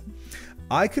really good.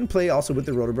 I can play also with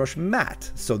the Rotobrush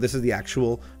matte. So this is the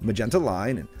actual magenta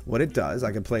line, and what it does,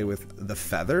 I can play with the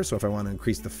feather. So if I want to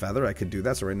increase the feather, I could do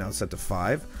that. So right now it's set to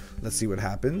 5. Let's see what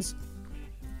happens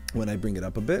when I bring it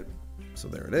up a bit. So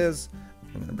there it is.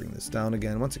 I'm going to bring this down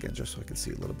again, once again, just so I can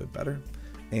see a little bit better.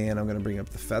 And I'm going to bring up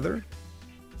the feather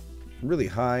really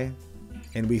high.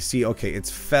 And we see, okay, it's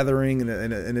feathering in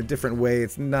a different way.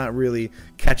 It's not really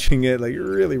catching it, like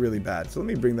really, really bad. So let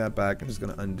me bring that back. I'm just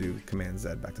going to undo Command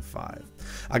Z back to 5.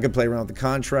 I can play around with the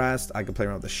contrast. I can play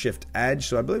around with the shift edge.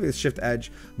 So I believe the shift edge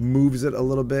moves it a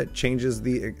little bit,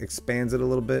 expands it a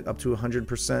little bit up to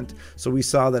 100%. So we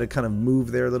saw that it kind of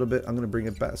moved there a little bit. I'm going to bring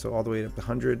it back. So all the way up to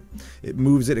 100. It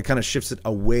moves it. It kind of shifts it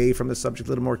away from the subject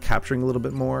a little more, capturing a little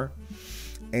bit more.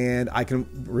 And I can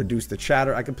reduce the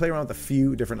chatter. I can play around with a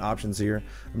few different options here.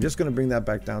 I'm just going to bring that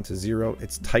back down to 0.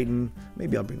 It's tighten.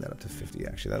 Maybe I'll bring that up to 50.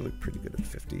 Actually, that looked pretty good at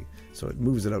 50. So it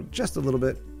moves it out just a little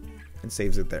bit and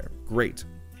saves it there. Great.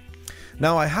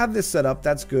 Now I have this set up.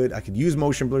 That's good. I could use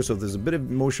motion blur. So if there's a bit of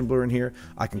motion blur in here,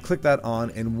 I can click that on.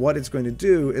 And what it's going to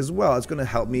do as well, it's going to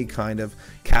help me kind of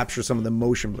capture some of the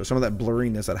motion blur, some of that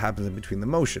blurriness that happens in between the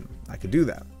motion. I could do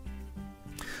that.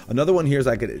 Another one here is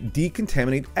I could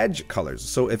decontaminate edge colors.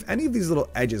 So if any of these little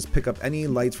edges pick up any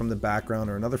lights from the background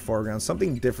or another foreground,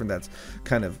 something different that's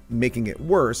kind of making it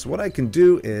worse, what I can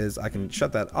do is I can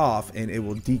shut that off and it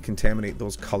will decontaminate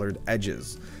those colored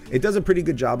edges. It does a pretty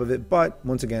good job of it, but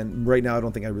once again, right now I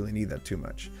don't think I really need that too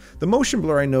much. The motion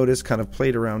blur I noticed kind of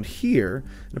played around here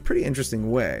in a pretty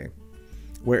interesting way,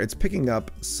 where it's picking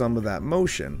up some of that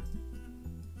motion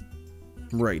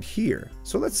right here.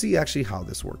 So let's see actually how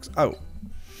this works out.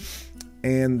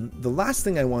 And the last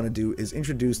thing I want to do is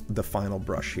introduce the final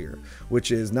brush here, which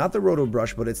is not the Roto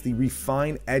brush, but it's the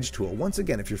Refine Edge tool. Once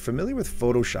again, if you're familiar with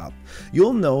Photoshop,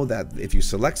 you'll know that if you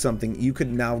select something, you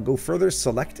could now go further,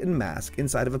 select and mask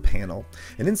inside of a panel.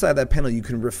 And inside that panel, you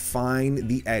can refine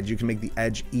the edge. You can make the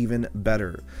edge even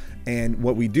better. And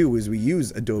what we do is we use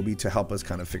Adobe to help us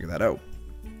kind of figure that out.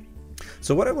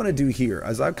 So what I want to do here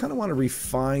is I kind of want to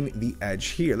refine the edge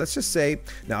here. Let's just say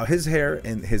now his hair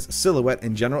and his silhouette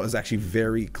in general is actually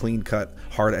very clean cut,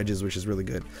 hard edges, which is really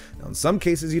good. Now in some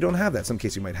cases you don't have that. In some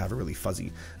cases you might have a really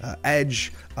fuzzy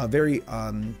edge, a very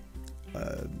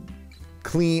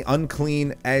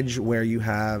unclean edge where you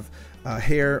have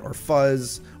hair or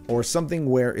fuzz or something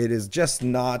where it is just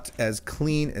not as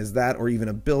clean as that, or even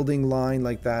a building line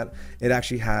like that. It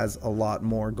actually has a lot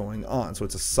more going on. So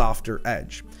it's a softer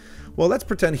edge. Well, let's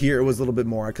pretend here it was a little bit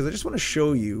more, because I just want to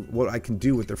show you what I can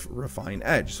do with the Refine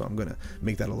Edge. So I'm going to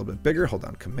make that a little bit bigger. Hold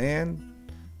down Command,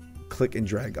 click and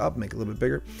drag up, make it a little bit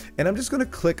bigger. And I'm just going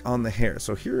to click on the hair.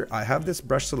 So here I have this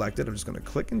brush selected. I'm just going to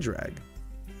click and drag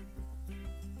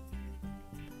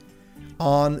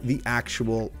on the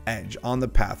actual edge, on the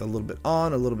path, a little bit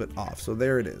on, a little bit off. So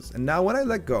there it is. And now when I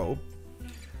let go,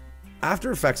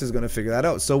 After Effects is going to figure that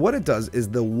out. So what it does is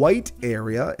the white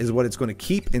area is what it's going to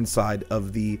keep inside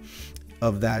of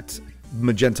that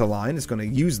magenta line. It's going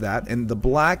to use that, and the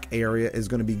black area is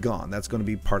going to be gone. That's going to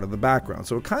be part of the background.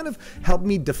 So it kind of helped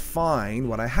me define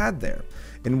what I had there.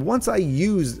 And once I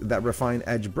used that Refine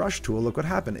Edge brush tool, look what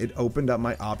happened. It opened up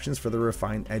my options for the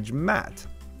Refine Edge matte.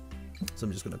 So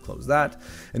I'm just going to close that.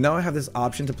 And now I have this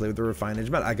option to play with the Refine Edge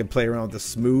matte. I can play around with the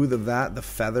smooth of that, the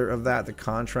feather of that, the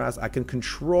contrast. I can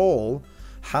control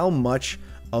how much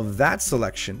of that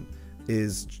selection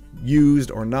is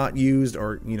used or not used,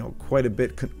 or, you know, quite a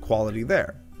bit quality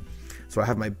there. So I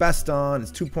have my best on.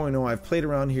 It's 2.0. I've played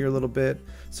around here a little bit.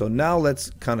 So now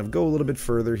let's kind of go a little bit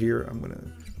further here. I'm going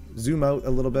to zoom out a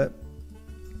little bit.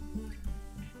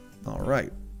 All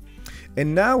right.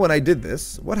 And now when I did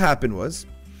this, what happened was,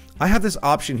 I have this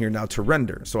option here now to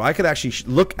render. So I could actually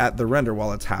look at the render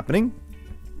while it's happening.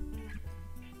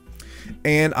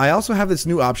 And I also have this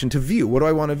new option to view. What do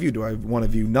I want to view? Do I want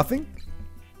to view nothing?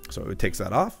 So it takes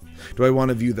that off. Do I want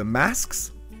to view the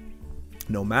masks?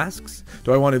 No masks.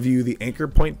 Do I want to view the anchor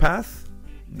point path?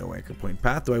 No anchor point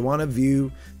path. Do I want to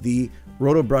view the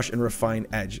Roto Brush and Refine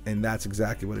Edge? And that's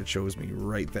exactly what it shows me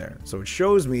right there. So it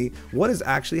shows me what is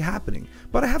actually happening.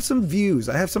 But I have some views.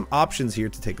 I have some options here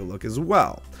to take a look as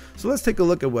well. So let's take a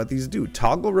look at what these do.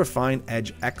 Toggle Refine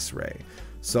Edge X-Ray.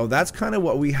 So that's kind of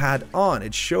what we had on.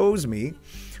 It shows me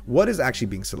what is actually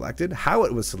being selected, how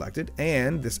it was selected,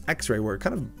 and this X-ray where it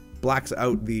kind of blacks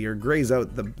out or grays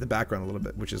out the background a little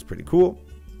bit, which is pretty cool.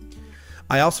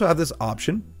 I also have this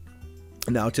option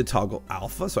now to toggle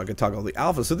alpha, so I can toggle the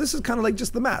alpha. So this is kind of like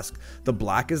just the mask. The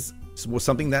black is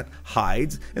something that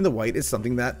hides and the white is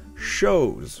something that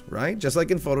shows, right? Just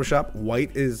like in Photoshop,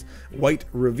 white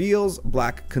reveals,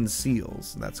 black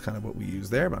conceals. And that's kind of what we use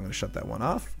there, but I'm going to shut that one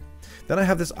off. Then I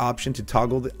have this option to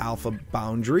toggle the alpha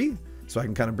boundary, so I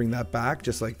can kind of bring that back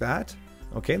just like that.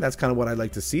 Okay, that's kind of what I'd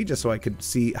like to see, just so I could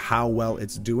see how well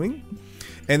it's doing.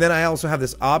 And then I also have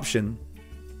this option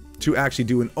to actually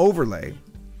do an overlay.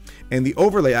 And the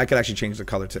overlay, I could actually change the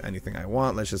color to anything I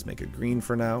want. Let's just make it green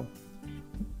for now.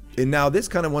 And now this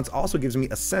kind of also gives me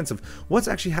a sense of what's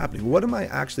actually happening. What am I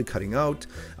actually cutting out?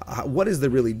 What is the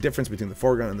really difference between the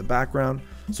foreground and the background?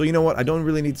 So you know what? I don't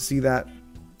really need to see that,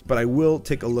 but I will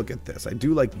take a look at this. I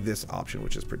do like this option,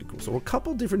 which is pretty cool. So a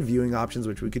couple different viewing options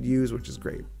which we could use, which is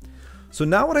great. So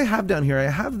now what I have down here, I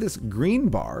have this green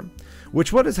bar,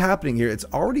 which what is happening here, it's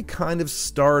already kind of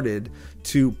started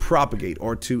to propagate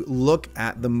or to look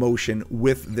at the motion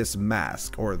with this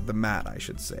mask, or the matte, I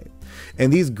should say.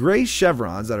 And these gray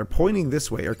chevrons that are pointing this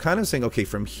way are kind of saying, okay,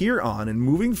 from here on and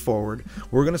moving forward,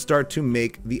 we're going to start to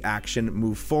make the action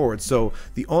move forward. So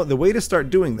the way to start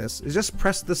doing this is just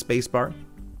press the space bar.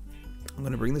 I'm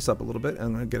going to bring this up a little bit, and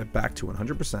I'm going to get it back to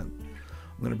 100%. I'm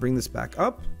going to bring this back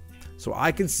up so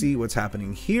I can see what's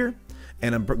happening here,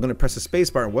 and I'm going to press the space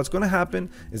bar. And what's going to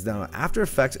happen is now After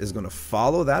Effects is going to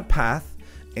follow that path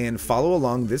and follow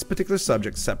along this particular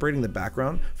subject, separating the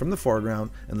background from the foreground,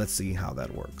 and let's see how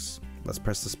that works. Let's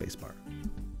press the space bar.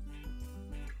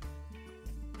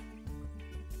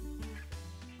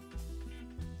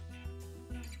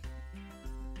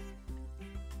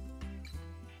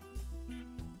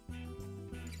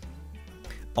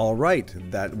 All right,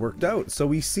 that worked out. So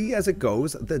we see as it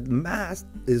goes, the mask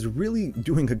is really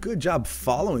doing a good job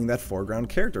following that foreground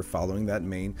character, following that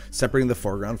main, separating the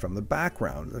foreground from the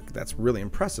background. That's really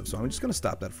impressive. So I'm just going to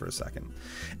stop that for a second.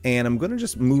 And I'm going to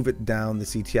just move it down the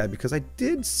CTI because I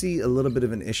did see a little bit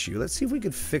of an issue. Let's see if we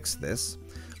could fix this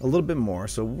a little bit more.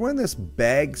 So when this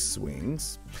bag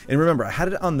swings, and remember, I had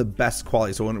it on the best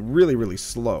quality, so it went really, really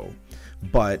slow.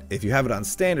 But if you have it on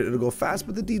standard, it'll go fast,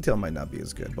 but the detail might not be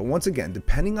as good. But once again,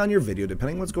 depending on your video,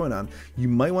 depending on what's going on, you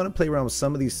might want to play around with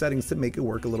some of these settings to make it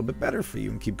work a little bit better for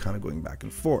you and keep kind of going back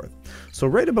and forth. So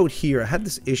right about here, I had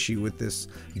this issue with this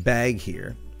bag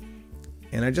here,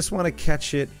 and I just want to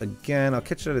catch it again. I'll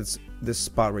catch it at this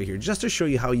spot right here, just to show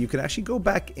you how you can actually go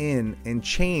back in and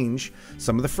change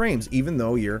some of the frames, even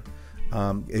though it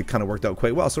kind of worked out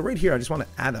quite well. So right here, I just want to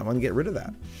add that. I want to get rid of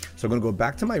that. So I'm going to go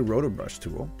back to my Roto Brush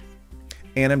tool,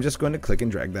 and I'm just going to click and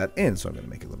drag that in. So I'm going to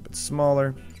make it a little bit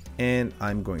smaller, and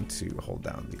I'm going to hold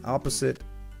down the opposite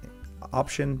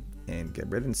option and get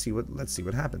rid and let's see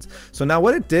what happens. So now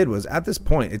what it did was, at this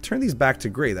point, it turned these back to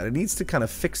gray. That it needs to kind of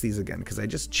fix these again because I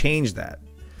just changed that.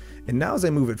 And now as I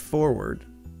move it forward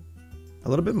a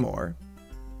little bit more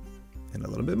and a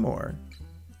little bit more,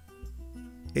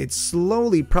 it's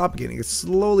slowly propagating. It's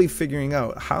slowly figuring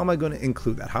out, how am I going to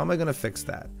include that? How am I going to fix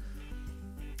that?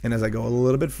 And as I go a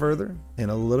little bit further and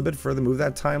a little bit further, move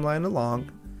that timeline along,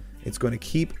 it's going to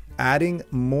keep adding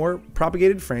more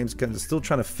propagated frames because it's still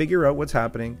trying to figure out what's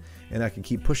happening, and I can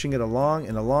keep pushing it along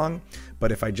and along.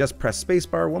 But if I just press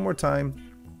spacebar one more time,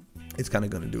 it's kind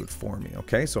of going to do it for me.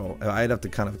 Okay, so I'd have to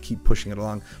kind of keep pushing it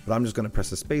along, but I'm just going to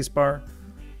press the spacebar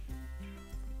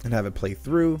and have it play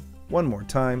through one more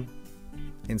time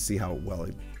and see how well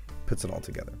it puts it all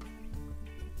together.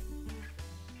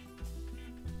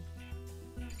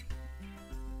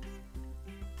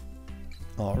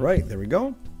 All right, there we go.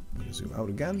 I'm going to zoom out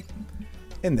again,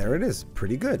 and there it is.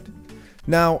 Pretty good.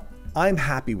 Now, I'm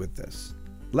happy with this.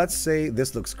 Let's say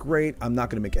this looks great. I'm not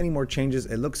going to make any more changes.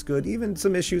 It looks good. Even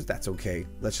some issues, that's okay.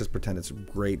 Let's just pretend it's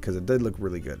great because it did look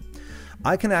really good.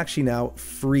 I can actually now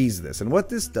freeze this. And what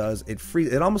this does,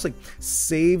 it almost like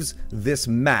saves this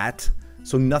matte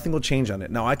so nothing will change on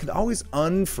it. Now, I could always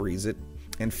unfreeze it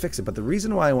and fix it, but the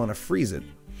reason why I want to freeze it,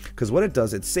 because what it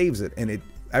does, it saves it, and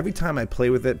every time I play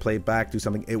with it, play it back, do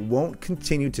something, it won't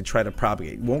continue to try to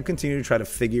propagate. It won't continue to try to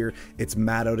figure its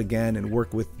matte out again and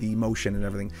work with the motion and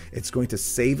everything. It's going to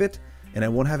save it, and I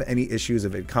won't have any issues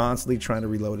of it constantly trying to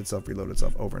reload itself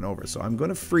over and over. So I'm going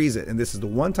to freeze it, and this is the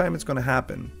one time it's going to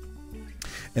happen.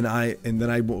 And then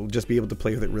I will just be able to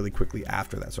play with it really quickly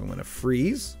after that. So I'm going to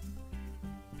freeze.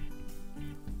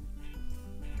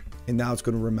 And now it's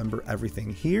going to remember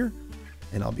everything here,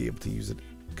 and I'll be able to use it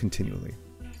continually.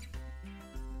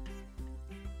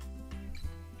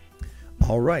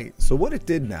 All right, so what it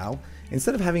did now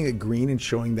instead of having it green and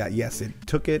showing that, yes, it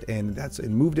took it and it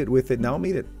moved it with it, now it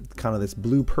made it kind of this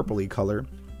blue purpley color.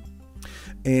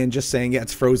 And just saying, yeah,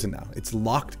 it's frozen now. It's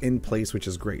locked in place, which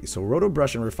is great. So Roto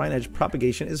Brush and Refine Edge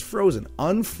propagation is frozen.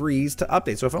 Unfreeze to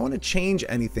update. So if I want to change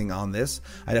anything on this,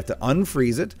 I'd have to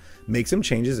unfreeze it, make some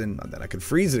changes, and then I could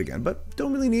freeze it again. But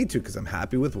don't really need to because I'm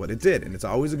happy with what it did. And it's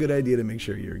always a good idea to make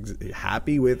sure you're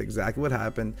happy with exactly what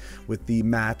happened with the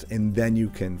matte, and then you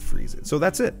can freeze it. So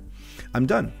that's it. I'm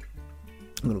done.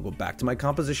 I'm going to go back to my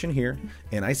composition here,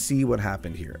 and I see what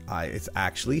happened here. It's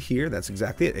actually here. That's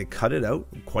exactly it. It cut it out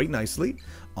quite nicely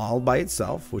all by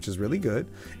itself, which is really good.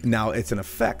 Now it's an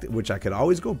effect, which I could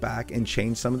always go back and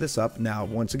change some of this up. Now,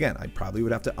 once again, I probably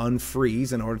would have to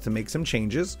unfreeze in order to make some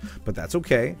changes, but that's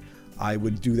okay. I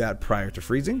would do that prior to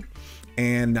freezing.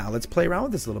 And now let's play around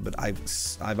with this a little bit.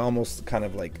 I've almost kind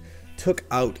of like took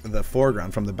out the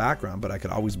foreground from the background, but I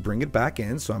could always bring it back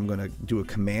in. So I'm going to do a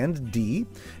Command D,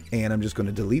 and I'm just going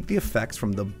to delete the effects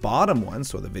from the bottom one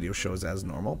so the video shows as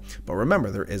normal. But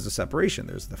remember, there is a separation.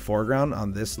 There's the foreground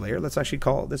on this layer. Let's actually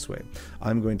call it this way.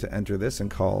 I'm going to enter this and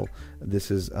call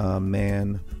this is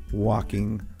man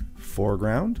walking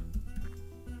foreground,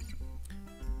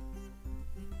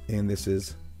 and this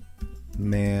is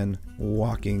man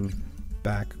walking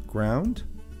background.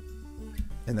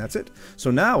 And that's it. So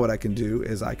now what I can do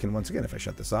is I can, once again, if I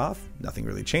shut this off, nothing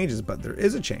really changes, but there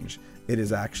is a change. It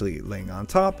is actually laying on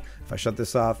top. If I shut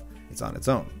this off, it's on its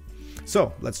own.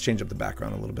 So let's change up the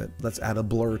background a little bit. Let's add a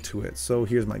blur to it. So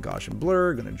here's my Gaussian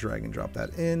blur. Going to drag and drop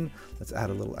that in. Let's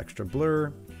add a little extra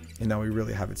blur. And now we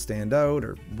really have it stand out,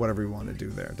 or whatever we want to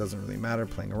do there. It doesn't really matter,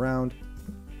 playing around.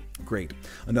 Great.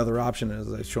 Another option,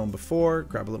 as I've shown before,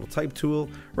 grab a little type tool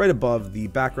right above the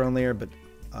background layer, but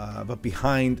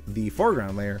behind the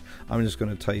foreground layer, I'm just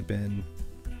going to type in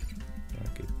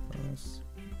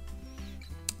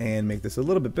and make this a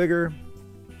little bit bigger.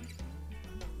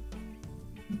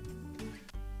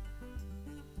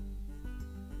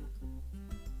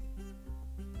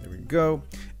 There we go.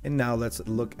 And now let's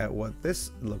look at what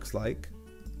this looks like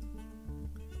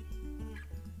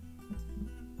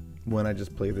when I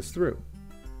just play this through.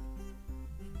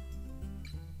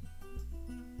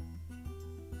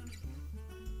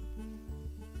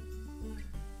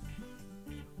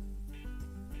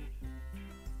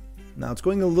 Now it's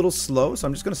going a little slow, so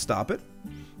I'm just going to stop it,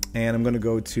 and I'm going to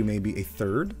go to maybe a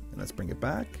third, and let's bring it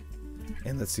back,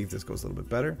 and let's see if this goes a little bit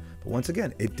better. But once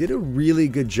again, it did a really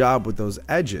good job with those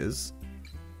edges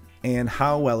and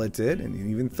how well it did, and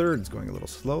even third is going a little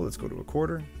slow. Let's go to a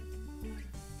quarter.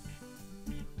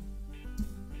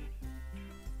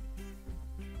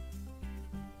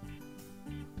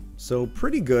 So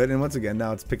pretty good, and once again,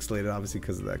 now it's pixelated obviously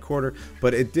because of that quarter,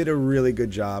 but it did a really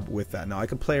good job with that. Now I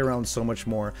could play around so much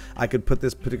more. I could put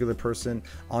this particular person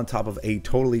on top of a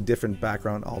totally different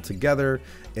background altogether.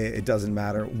 It doesn't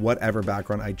matter, whatever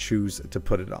background I choose to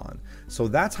put it on. So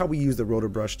that's how we use the Roto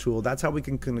Brush tool. That's how we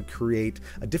can create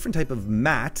a different type of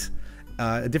matte,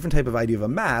 a different type of idea of a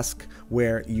mask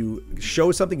where you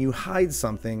show something, you hide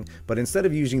something, but instead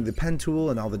of using the pen tool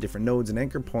and all the different nodes and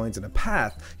anchor points and a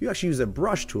path, you actually use a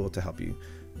brush tool to help you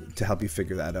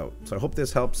figure that out. So I hope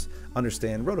this helps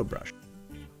understand Roto Brush.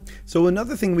 So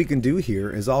another thing we can do here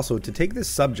is also to take this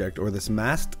subject or this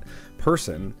masked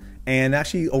person and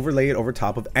actually overlay it over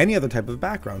top of any other type of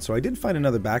background. So I did find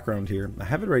another background here. I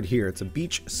have it right here. It's a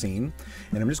beach scene,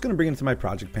 and I'm just going to bring it into my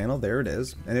project panel. There it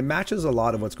is, and it matches a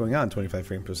lot of what's going on. 25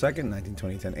 frames per second,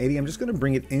 1920, 1080. I'm just going to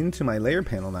bring it into my layer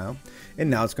panel now, and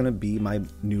now it's going to be my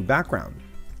new background.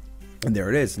 And there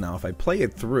it is. Now if I play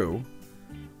it through,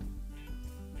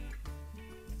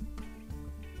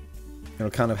 it'll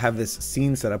kind of have this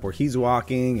scene set up where he's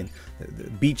walking and the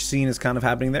beach scene is kind of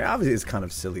happening there. Obviously it's kind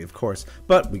of silly, of course,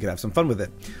 but we could have some fun with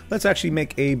it. Let's actually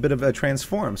make a bit of a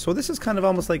transform. So this is kind of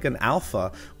almost like an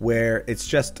alpha where it's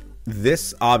just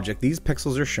this object, these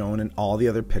pixels are shown and all the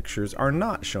other pictures are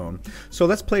not shown. So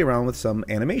let's play around with some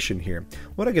animation here.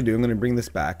 What I can do, I'm going to bring this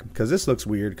back because this looks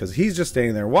weird because he's just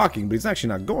standing there walking, but he's actually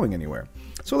not going anywhere.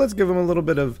 So let's give him a little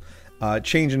bit of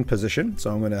change in position. So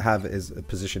I'm going to have his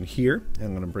position here, and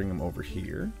I'm going to bring him over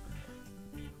here.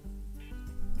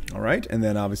 All right, and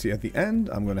then obviously at the end,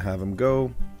 I'm going to have him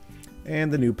go,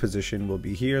 and the new position will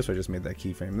be here. So I just made that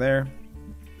keyframe there.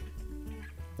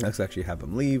 Let's actually have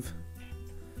him leave.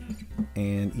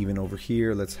 And even over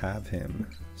here, let's have him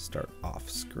start off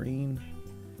screen.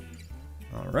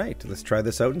 All right, let's try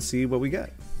this out and see what we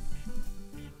get.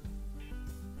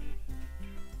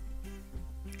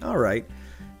 All right.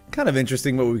 Kind of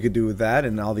interesting what we could do with that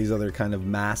and all these other kind of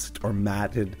masked or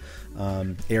matted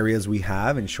areas we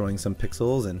have, and showing some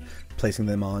pixels and placing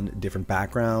them on different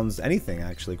backgrounds, anything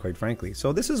actually, quite frankly.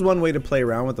 So this is one way to play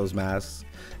around with those masks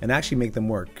and actually make them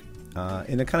work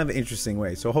in a kind of interesting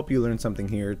way. So I hope you learned something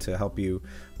here to help you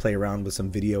play around with some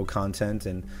video content,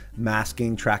 and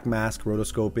masking, track mask,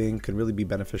 rotoscoping can really be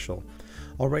beneficial.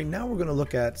 All right, now we're going to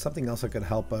look at something else that could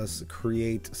help us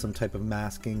create some type of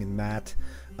masking and matte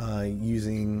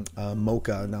using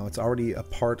Mocha. Now it's already a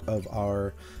part of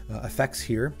our effects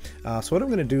here. So what I'm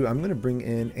going to do, I'm going to bring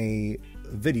in a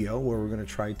video where we're going to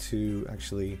try to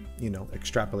actually,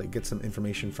 extrapolate, get some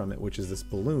information from it, which is this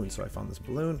balloon. So I found this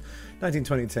balloon,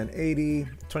 1920 1080,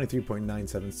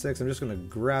 23.976. I'm just going to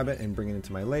grab it and bring it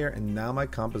into my layer, and now my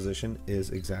composition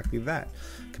is exactly that.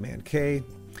 Command K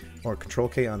or Control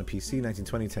K on a PC,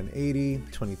 1920 1080,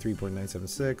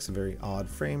 23.976, a very odd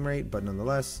frame rate, but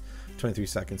nonetheless, 23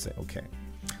 seconds, say okay.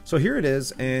 So here it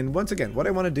is, and once again, what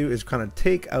I want to do is kind of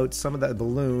take out some of that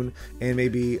balloon and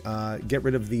maybe get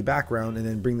rid of the background, and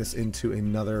then bring this into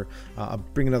another,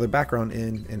 bring another background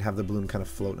in and have the balloon kind of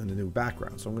float in a new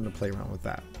background. So I'm going to play around with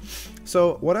that.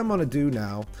 So what I'm going to do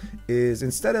now is,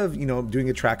 instead of doing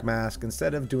a track mask,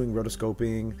 instead of doing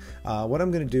rotoscoping, what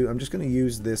I'm going to do, I'm just going to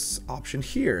use this option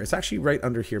here. It's actually right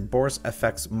under here, Boris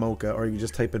FX Mocha, or you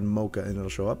just type in Mocha and it'll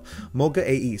show up, Mocha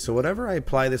AE. So whatever I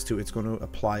apply this to, it's going to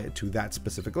apply it to that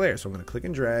specific layer. So I'm going to click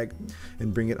and drag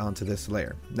and bring it onto this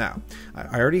layer. Now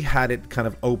I already had it kind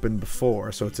of open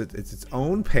before, so it's its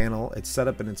own panel. It's set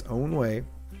up in its own way,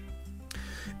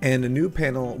 and a new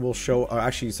panel will show,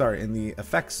 actually sorry, in the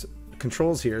effects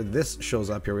controls here, this shows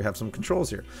up here. We have some controls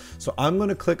here. So I'm going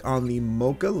to click on the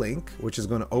Mocha link, which is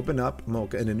going to open up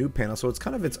Mocha in a new panel. So it's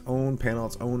kind of its own panel,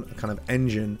 its own kind of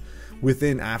engine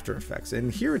within After Effects.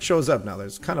 And here it shows up now.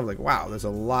 There's kind of like, wow, there's a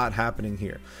lot happening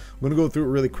here. I'm going to go through it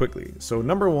really quickly. So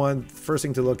number one, first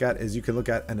thing to look at is you can look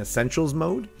at an essentials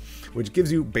mode, which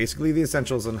gives you basically the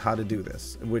essentials on how to do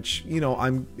this, which,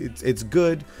 it's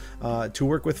good to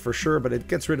work with for sure, but it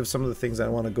gets rid of some of the things that I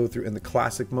want to go through in the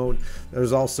classic mode.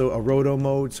 There's also a roto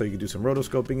mode, so you can do some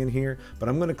rotoscoping in here, but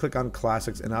I'm going to click on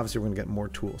classics, and obviously we're going to get more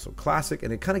tools. So classic,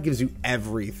 and it kind of gives you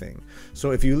everything. So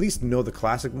if you at least know the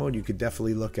classic mode, you could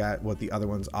definitely look at what the other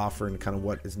ones offer and kind of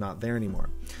what is not there anymore.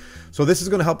 So this is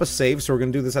going to help us save. So we're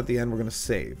going to do this at the end. We're going to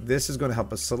save. This is going to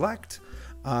help us select.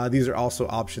 These are also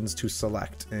options to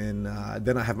select, and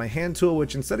then I have my hand tool,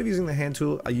 which instead of using the hand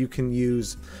tool, you can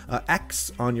use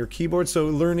X on your keyboard. So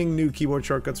learning new keyboard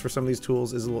shortcuts for some of these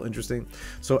tools is a little interesting.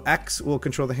 So X will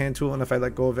control the hand tool, and if I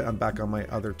let go of it, I'm back on my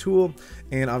other tool.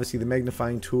 And obviously the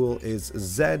magnifying tool is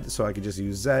Z, so I could just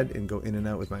use Z and go in and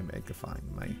out with my magnifying.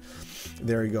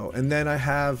 There you go. And then I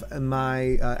have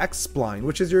my X spline,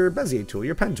 which is your Bezier tool,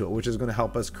 your pen tool, which is going to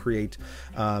help us create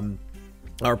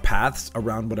our paths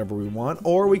around whatever we want,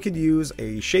 or we could use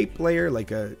a shape layer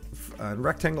like a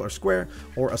rectangle or square,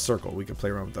 or a circle. We could play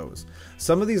around with those.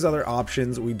 Some of these other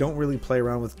options we don't really play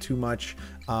around with too much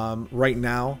right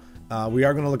now. We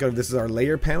are going to look at, this is our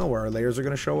layer panel where our layers are going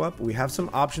to show up. We have some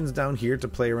options down here to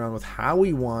play around with how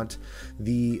we want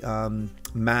the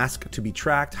mask to be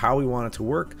tracked, how we want it to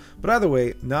work. But either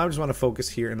way, now I just want to focus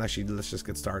here, and actually let's just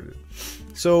get started.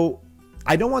 So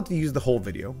I don't want to use the whole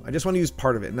video. I just want to use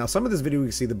part of it. Now, some of this video, we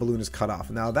can see the balloon is cut off.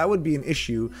 Now, that would be an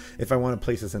issue if I want to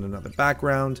place this in another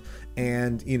background,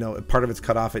 and, if part of it's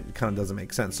cut off, it kind of doesn't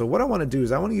make sense. So what I want to do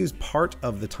is I want to use part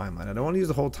of the timeline. I don't want to use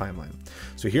the whole timeline.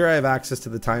 So here I have access to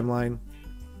the timeline.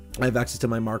 I have access to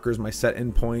my markers, my set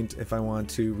in point if I want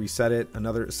to reset it,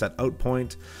 another set out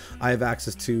point. I have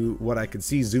access to what I can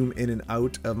see, zoom in and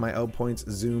out of my out points,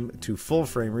 zoom to full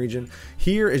frame region.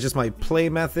 Here is just my play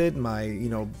method, my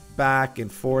back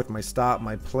and forth, my stop,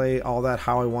 my play, all that,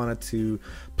 how I want it to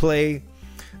play.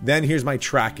 Then here's my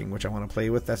tracking, which I want to play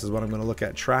with. This is what I'm going to look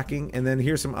at, tracking. And then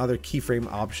here's some other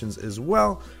keyframe options as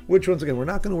well, which once again, we're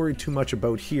not going to worry too much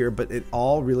about here, but it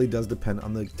all really does depend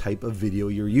on the type of video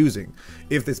you're using,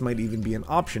 if this might even be an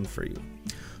option for you.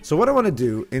 So what I want to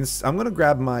do is I'm going to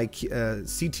grab my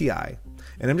CTI,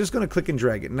 and I'm just going to click and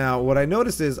drag it. Now, what I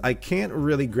noticed is I can't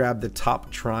really grab the top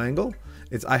triangle.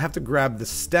 I have to grab the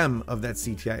stem of that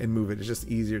CTI and move it. It's just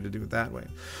easier to do it that way.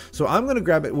 So I'm going to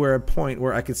grab it where a point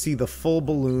where I could see the full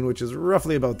balloon, which is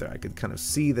roughly about there. I could kind of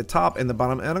see the top and the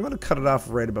bottom, and I'm going to cut it off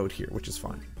right about here, which is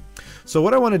fine. So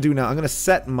what I want to do now, I'm going to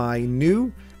set my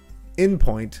new in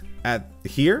point at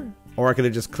here, or I could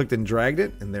have just clicked and dragged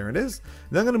it, and there it is.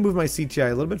 Then I'm going to move my CTI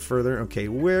a little bit further. Okay,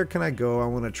 where can I go? I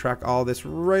want to track all this.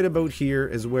 Right about here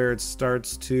is where it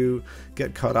starts to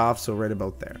get cut off, so right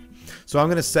about there. So I'm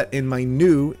going to set in my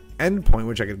new endpoint,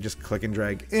 which I could just click and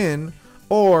drag in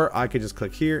or I could just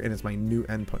click here and it's my new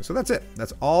endpoint. So that's it.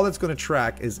 That's all that's going to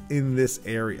track is in this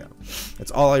area.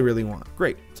 That's all I really want.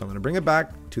 Great. So I'm going to bring it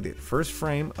back to the first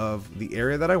frame of the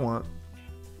area that I want.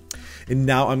 And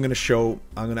now I'm going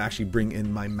to actually bring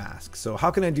in my mask. So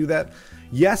how can I do that?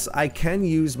 Yes, I can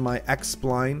use my X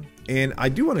spline, and I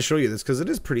do want to show you this because it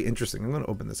is pretty interesting. I'm going to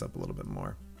open this up a little bit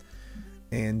more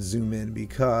and zoom in,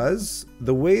 because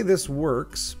the way this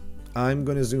works, I'm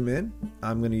going to zoom in.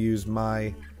 I'm going to use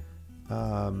my,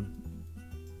 where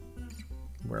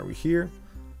are we here?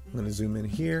 I'm going to zoom in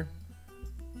here.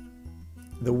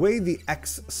 The way the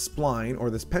X spline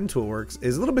or this pen tool works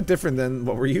is a little bit different than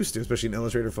what we're used to, especially in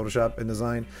Illustrator, Photoshop,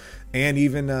 InDesign, and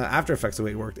even After Effects. The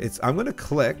way it worked, I'm going to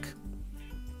click,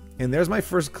 and there's my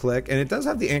first click, and it does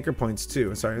have the anchor points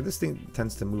too. Sorry, this thing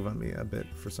tends to move on me a bit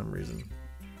for some reason.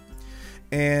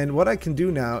 And what I can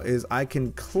do now is I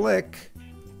can click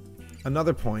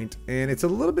another point, and it's a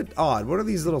little bit odd. What are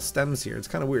these little stems here? It's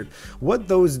kind of weird. What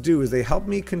those do is they help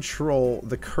me control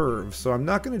the curve. So I'm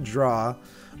not going to draw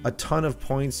a ton of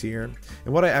points here.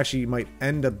 And what I actually might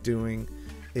end up doing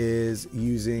is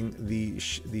using the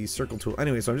circle tool.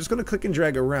 Anyway, so I'm just going to click and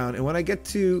drag around, and when I get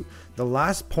to the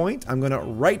last point, I'm going to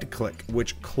right click,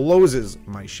 which closes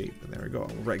my shape. And there we go.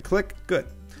 Right click. Good.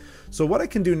 So what I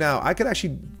can do now, I could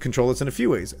actually control this in a few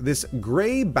ways. This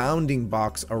gray bounding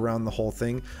box around the whole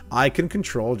thing, I can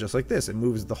control just like this. It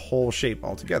moves the whole shape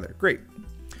all together. Great.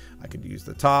 I could use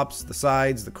the tops, the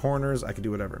sides, the corners, I could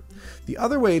do whatever. The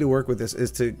other way to work with this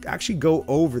is to actually go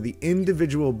over the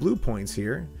individual blue points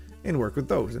here and work with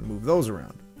those and move those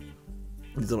around.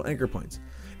 These little anchor points.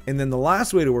 And then the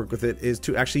last way to work with it is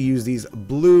to actually use these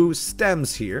blue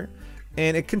stems here,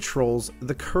 and it controls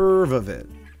the curve of it.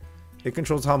 It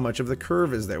controls how much of the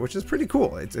curve is there, which is pretty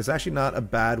cool. It's actually not a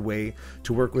bad way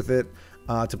to work with it,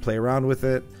 to play around with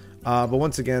it. But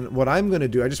once again, what I'm going to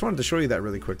do, I just wanted to show you that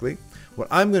really quickly. What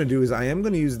I'm going to do is I am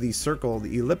going to use the circle,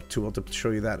 the ellipse tool, to show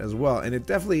you that as well. And it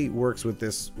definitely works with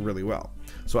this really well.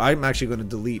 So I'm actually going to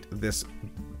delete this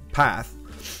path.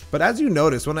 But as you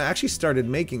notice, when I actually started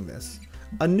making this,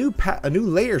 a new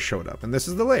layer showed up, and this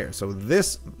is the layer. So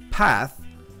this path,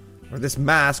 or this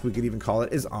mask, we could even call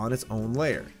it, is on its own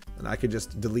layer. And I could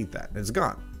just delete that, and it's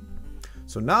gone.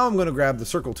 So now I'm going to grab the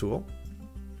circle tool,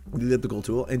 the elliptical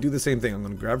tool, and do the same thing. I'm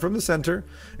going to grab from the center,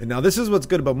 and now this is what's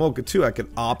good about Mocha too. I can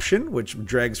Option, which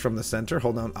drags from the center,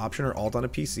 hold down Option or Alt on a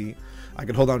PC. I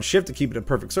can hold down Shift to keep it a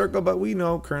perfect circle, but we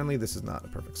know currently this is not a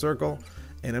perfect circle.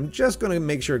 And I'm just going to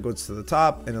make sure it goes to the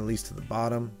top and at least to the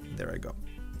bottom. There I go.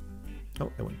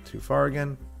 Oh, I went too far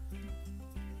again.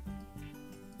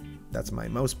 That's my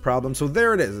mouse problem. So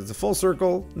there it is. It's a full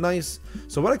circle. Nice.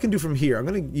 So what I can do from here, I'm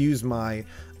going to use my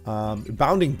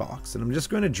bounding box, and I'm just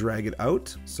going to drag it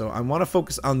out. So I want to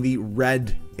focus on the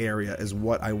red area is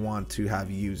what I want to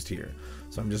have used here.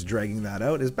 So I'm just dragging that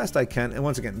out as best I can. And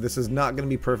once again, this is not going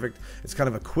to be perfect. It's kind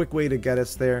of a quick way to get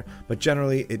us there, but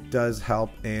generally it does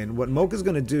help. And what Mocha is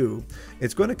going to do,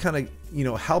 it's going to kind of, you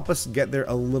know, help us get there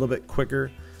a little bit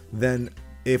quicker than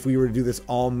if we were to do this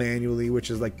all manually,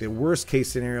 which is like the worst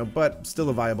case scenario, but still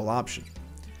a viable option.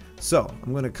 So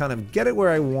I'm going to kind of get it where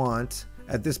I want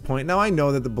at this point. Now I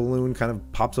know that the balloon kind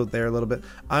of pops out there a little bit.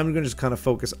 I'm going to just kind of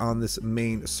focus on this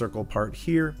main circle part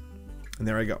here. And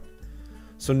there I go.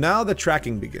 So now the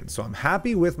tracking begins. So I'm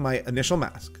happy with my initial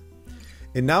mask.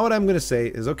 And now what I'm going to say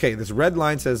is, okay, this red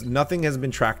line says nothing has been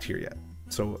tracked here yet.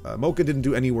 So Mocha didn't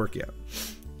do any work yet.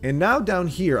 And now down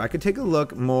here, I could take a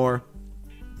look more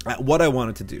at what I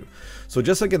wanted to do. So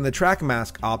just like in the track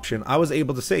mask option, I was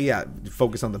able to say, yeah,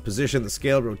 focus on the position, the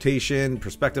scale, rotation,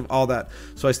 perspective, all that.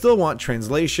 So I still want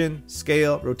translation,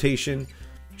 scale, rotation,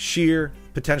 shear,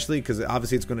 potentially, because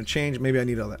obviously it's going to change. Maybe I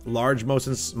need a large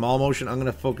motion, small motion. I'm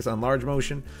going to focus on large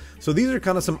motion. So these are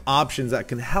kind of some options that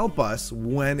can help us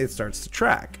when it starts to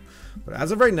track. But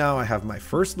as of right now, I have my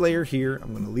first layer here.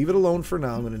 I'm going to leave it alone for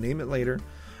now. I'm going to name it later.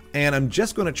 And I'm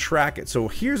just going to track it. So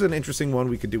here's an interesting one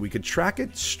we could do. We could track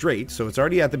it straight. So it's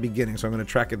already at the beginning. So I'm going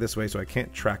to track it this way. So I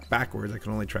can't track backwards. I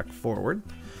can only track forward.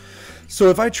 So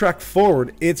if I track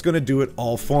forward, it's going to do it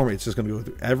all for me. It's just going to go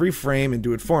through every frame and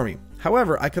do it for me.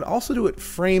 However, I could also do it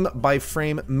frame by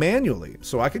frame manually.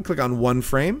 So I could click on one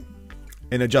frame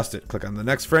and adjust it. Click on the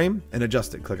next frame and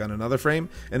adjust it. Click on another frame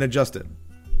and adjust it.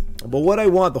 But what I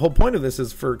want, the whole point of this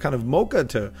is for kind of Mocha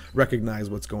to recognize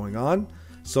what's going on.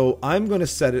 So I'm going to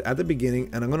set it at the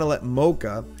beginning, and I'm going to let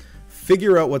Mocha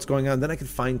figure out what's going on. Then I can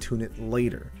fine tune it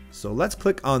later. So let's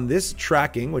click on this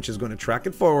tracking, which is going to track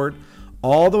it forward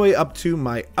all the way up to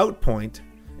my out point.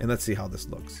 And let's see how this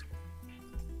looks.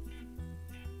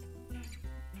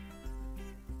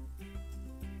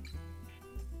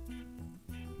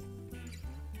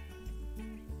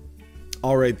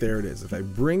 All right, there it is. If I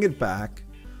bring it back,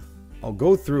 I'll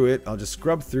go through it, I'll just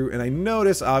scrub through, and I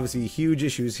notice obviously huge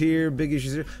issues here, big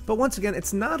issues here, but once again,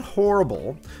 it's not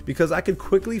horrible because I could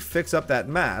quickly fix up that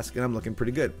mask and I'm looking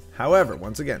pretty good. However,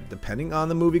 once again, depending on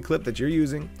the movie clip that you're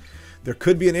using, there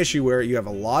could be an issue where you have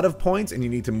a lot of points and you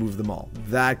need to move them all.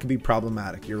 That could be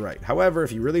problematic, you're right. However,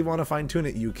 if you really want to fine tune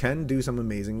it, you can do some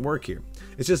amazing work here.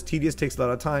 It's just tedious, takes a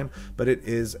lot of time, but it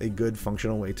is a good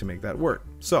functional way to make that work.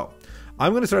 So,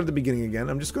 I'm going to start at the beginning again.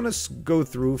 I'm just going to go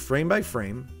through frame by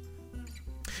frame.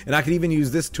 And I could even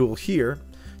use this tool here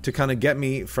to kind of get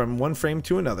me from one frame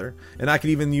to another. And I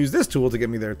could even use this tool to get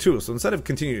me there too. So instead of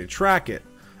continuing to track it,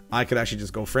 I could actually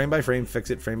just go frame by frame, fix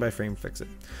it, frame by frame, fix it.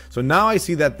 So now I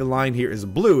see that the line here is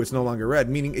blue. It's no longer red,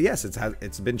 meaning yes,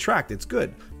 it's been tracked. It's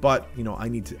good. But you know, I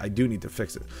do need to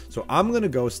fix it. So I'm going to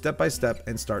go step by step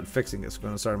and start fixing this. I'm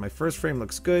going to start on my first frame.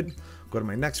 Looks good. Go to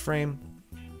my next frame.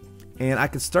 And I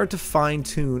can start to fine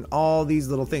tune all these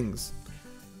little things.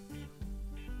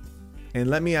 And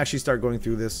let me actually start going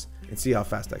through this and see how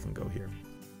fast I can go here.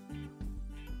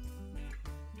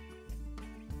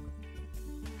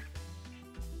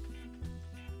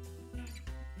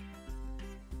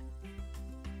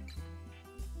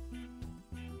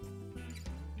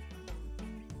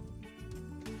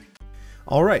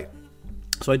 All right.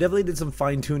 So I definitely did some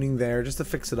fine tuning there just to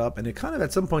fix it up, and it kind of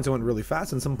at some points it went really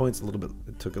fast and some points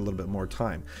it took a little bit more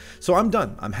time. So I'm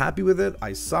done. I'm happy with it.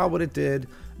 I saw what it did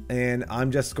and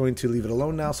I'm just going to leave it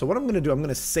alone now. So what I'm going to do, I'm going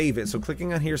to save it. So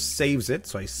clicking on here saves it.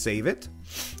 So I save it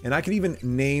and I can even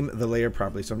name the layer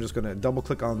properly. So I'm just going to double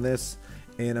click on this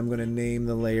and I'm going to name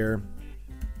the layer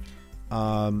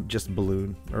just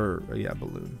balloon, or yeah,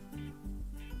 balloon.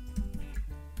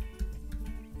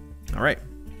 All right.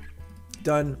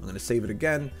 Done. I'm going to save it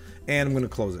again and I'm going to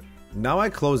close it. Now I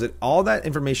close it, all that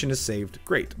information is saved.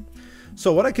 Great.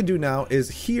 So what I can do now is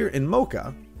here in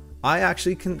Mocha, I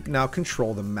actually can now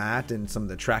control the mat and some of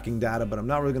the tracking data, but I'm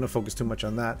not really going to focus too much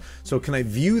on that. So can I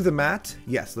view the mat?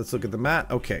 Yes, let's look at the mat.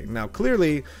 Okay, now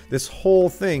clearly this whole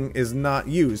thing is not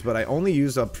used, but I only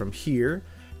use up from here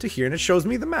to here, and it shows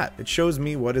me the mat. It shows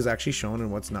me what is actually shown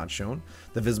and what's not shown,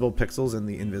 the visible pixels and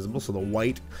the invisible. So the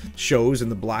white shows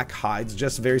and the black hides,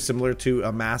 just very similar to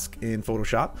a mask in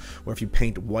Photoshop, where if you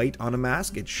paint white on a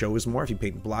mask, it shows more. If you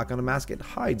paint black on a mask, it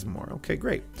hides more. Okay,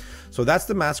 great. So that's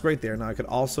the mask right there. Now I could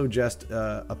also just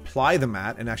apply the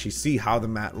mat and actually see how the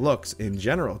mat looks in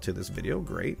general to this video.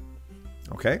 Great.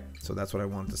 Okay, so that's what I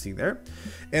wanted to see there.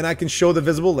 And I can show the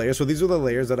visible layers. So these are the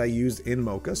layers that I used in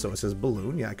Mocha. So it says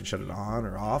balloon. Yeah, I can shut it on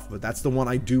or off, but that's the one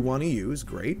I do want to use.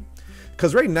 Great.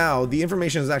 Because right now, the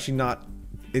information is actually not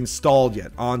installed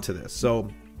yet onto this. So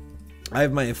I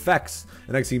have my effects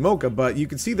and I can see Mocha, but you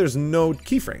can see there's no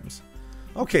keyframes.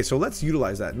 Okay, so let's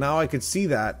utilize that. Now I could see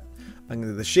that.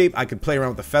 The shape, I could play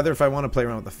around with the feather if I want to play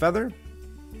around with the feather.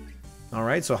 All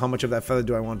right, so how much of that feather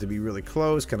do I want to be really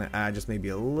close? Can I add just maybe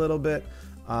a little bit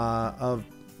of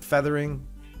feathering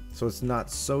so it's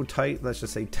not so tight? Let's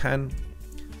just say 10.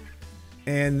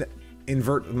 And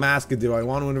invert the mask. Do I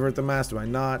want to invert the mask? Do I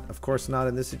not? Of course not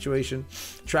in this situation.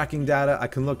 Tracking data, I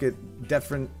can look at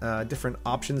different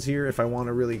options here if I want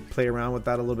to really play around with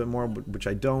that a little bit more, which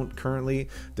I don't currently.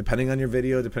 Depending on your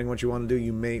video, depending on what you want to do,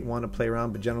 you may want to play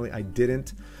around, but generally I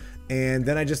didn't. And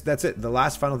then that's it. The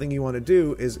last final thing you want to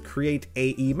do is create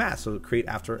AE mask. So create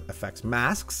After Effects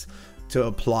masks to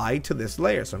apply to this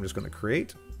layer. So I'm just going to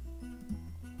create.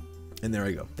 And there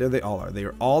we go. There they all are. They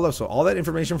are all up. So all that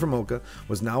information from Mocha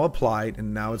was now applied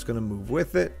and now it's going to move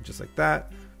with it just like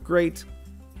that. Great.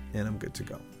 And I'm good to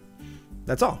go.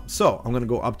 That's all. So I'm going to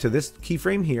go up to this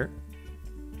keyframe here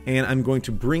and I'm going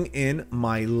to bring in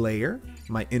my layer,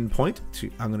 my endpoint.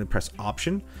 I'm going to press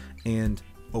Option and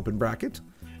open bracket.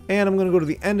 And I'm going to go to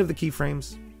the end of the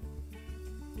keyframes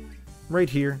right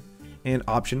here and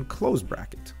Option close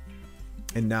bracket.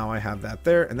 And now I have that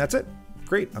there and that's it.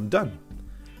 Great, I'm done.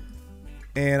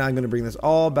 And I'm going to bring this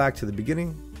all back to the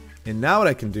beginning. And now what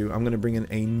I can do, I'm going to bring in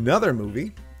another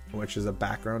movie, which is a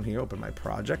background here. Open my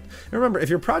project. And remember, if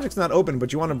your project's not open,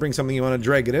 but you want to bring something, you want to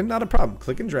drag it in, not a problem.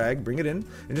 Click and drag, bring it in,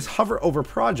 and just hover over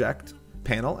project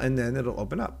panel, and then it'll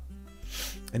open up.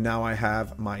 And now I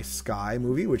have my sky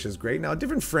movie, which is great. Now a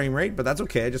different frame rate, but that's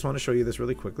okay. I just want to show you this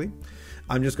really quickly.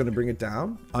 I'm just going to bring it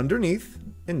down underneath,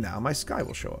 and now my sky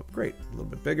will show up. Great, a little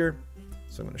bit bigger.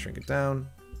 So I'm going to shrink it down.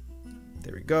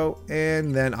 There we go.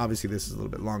 And then obviously this is a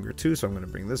little bit longer too, so I'm going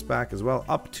to bring this back as well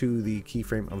up to the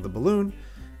keyframe of the balloon.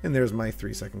 And there's my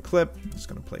 3-second clip. I'm just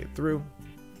going to play it through.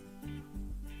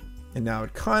 And now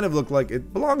it kind of looked like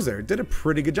it belongs there. It did a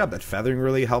pretty good job. That feathering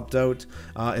really helped out.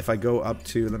 If I go up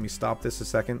to, let me stop this a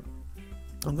second.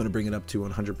 I'm going to bring it up to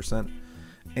 100%.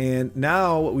 And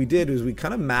now what we did is we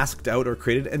kind of masked out or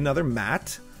created another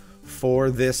matte for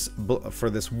this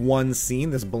one scene,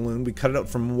 this balloon. We cut it out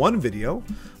from one video,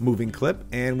 moving clip,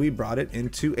 and we brought it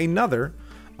into another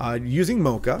using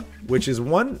Mocha, which is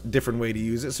one different way to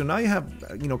use it. So now you have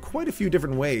quite a few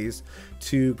different ways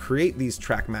to create these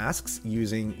track masks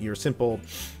using your simple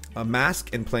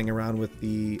mask and playing around with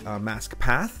the mask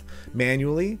path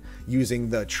manually, using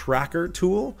the tracker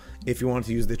tool if you want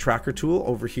to use the tracker tool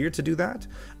over here to do that,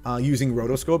 using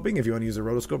rotoscoping if you want to use a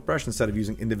rotoscope brush instead of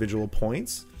using individual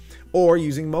points, or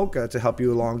using Mocha to help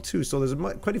you along too. So there's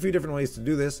quite a few different ways to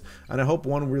do this, and I hope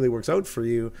one really works out for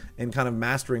you, and kind of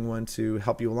mastering one to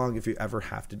help you along if you ever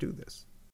have to do this.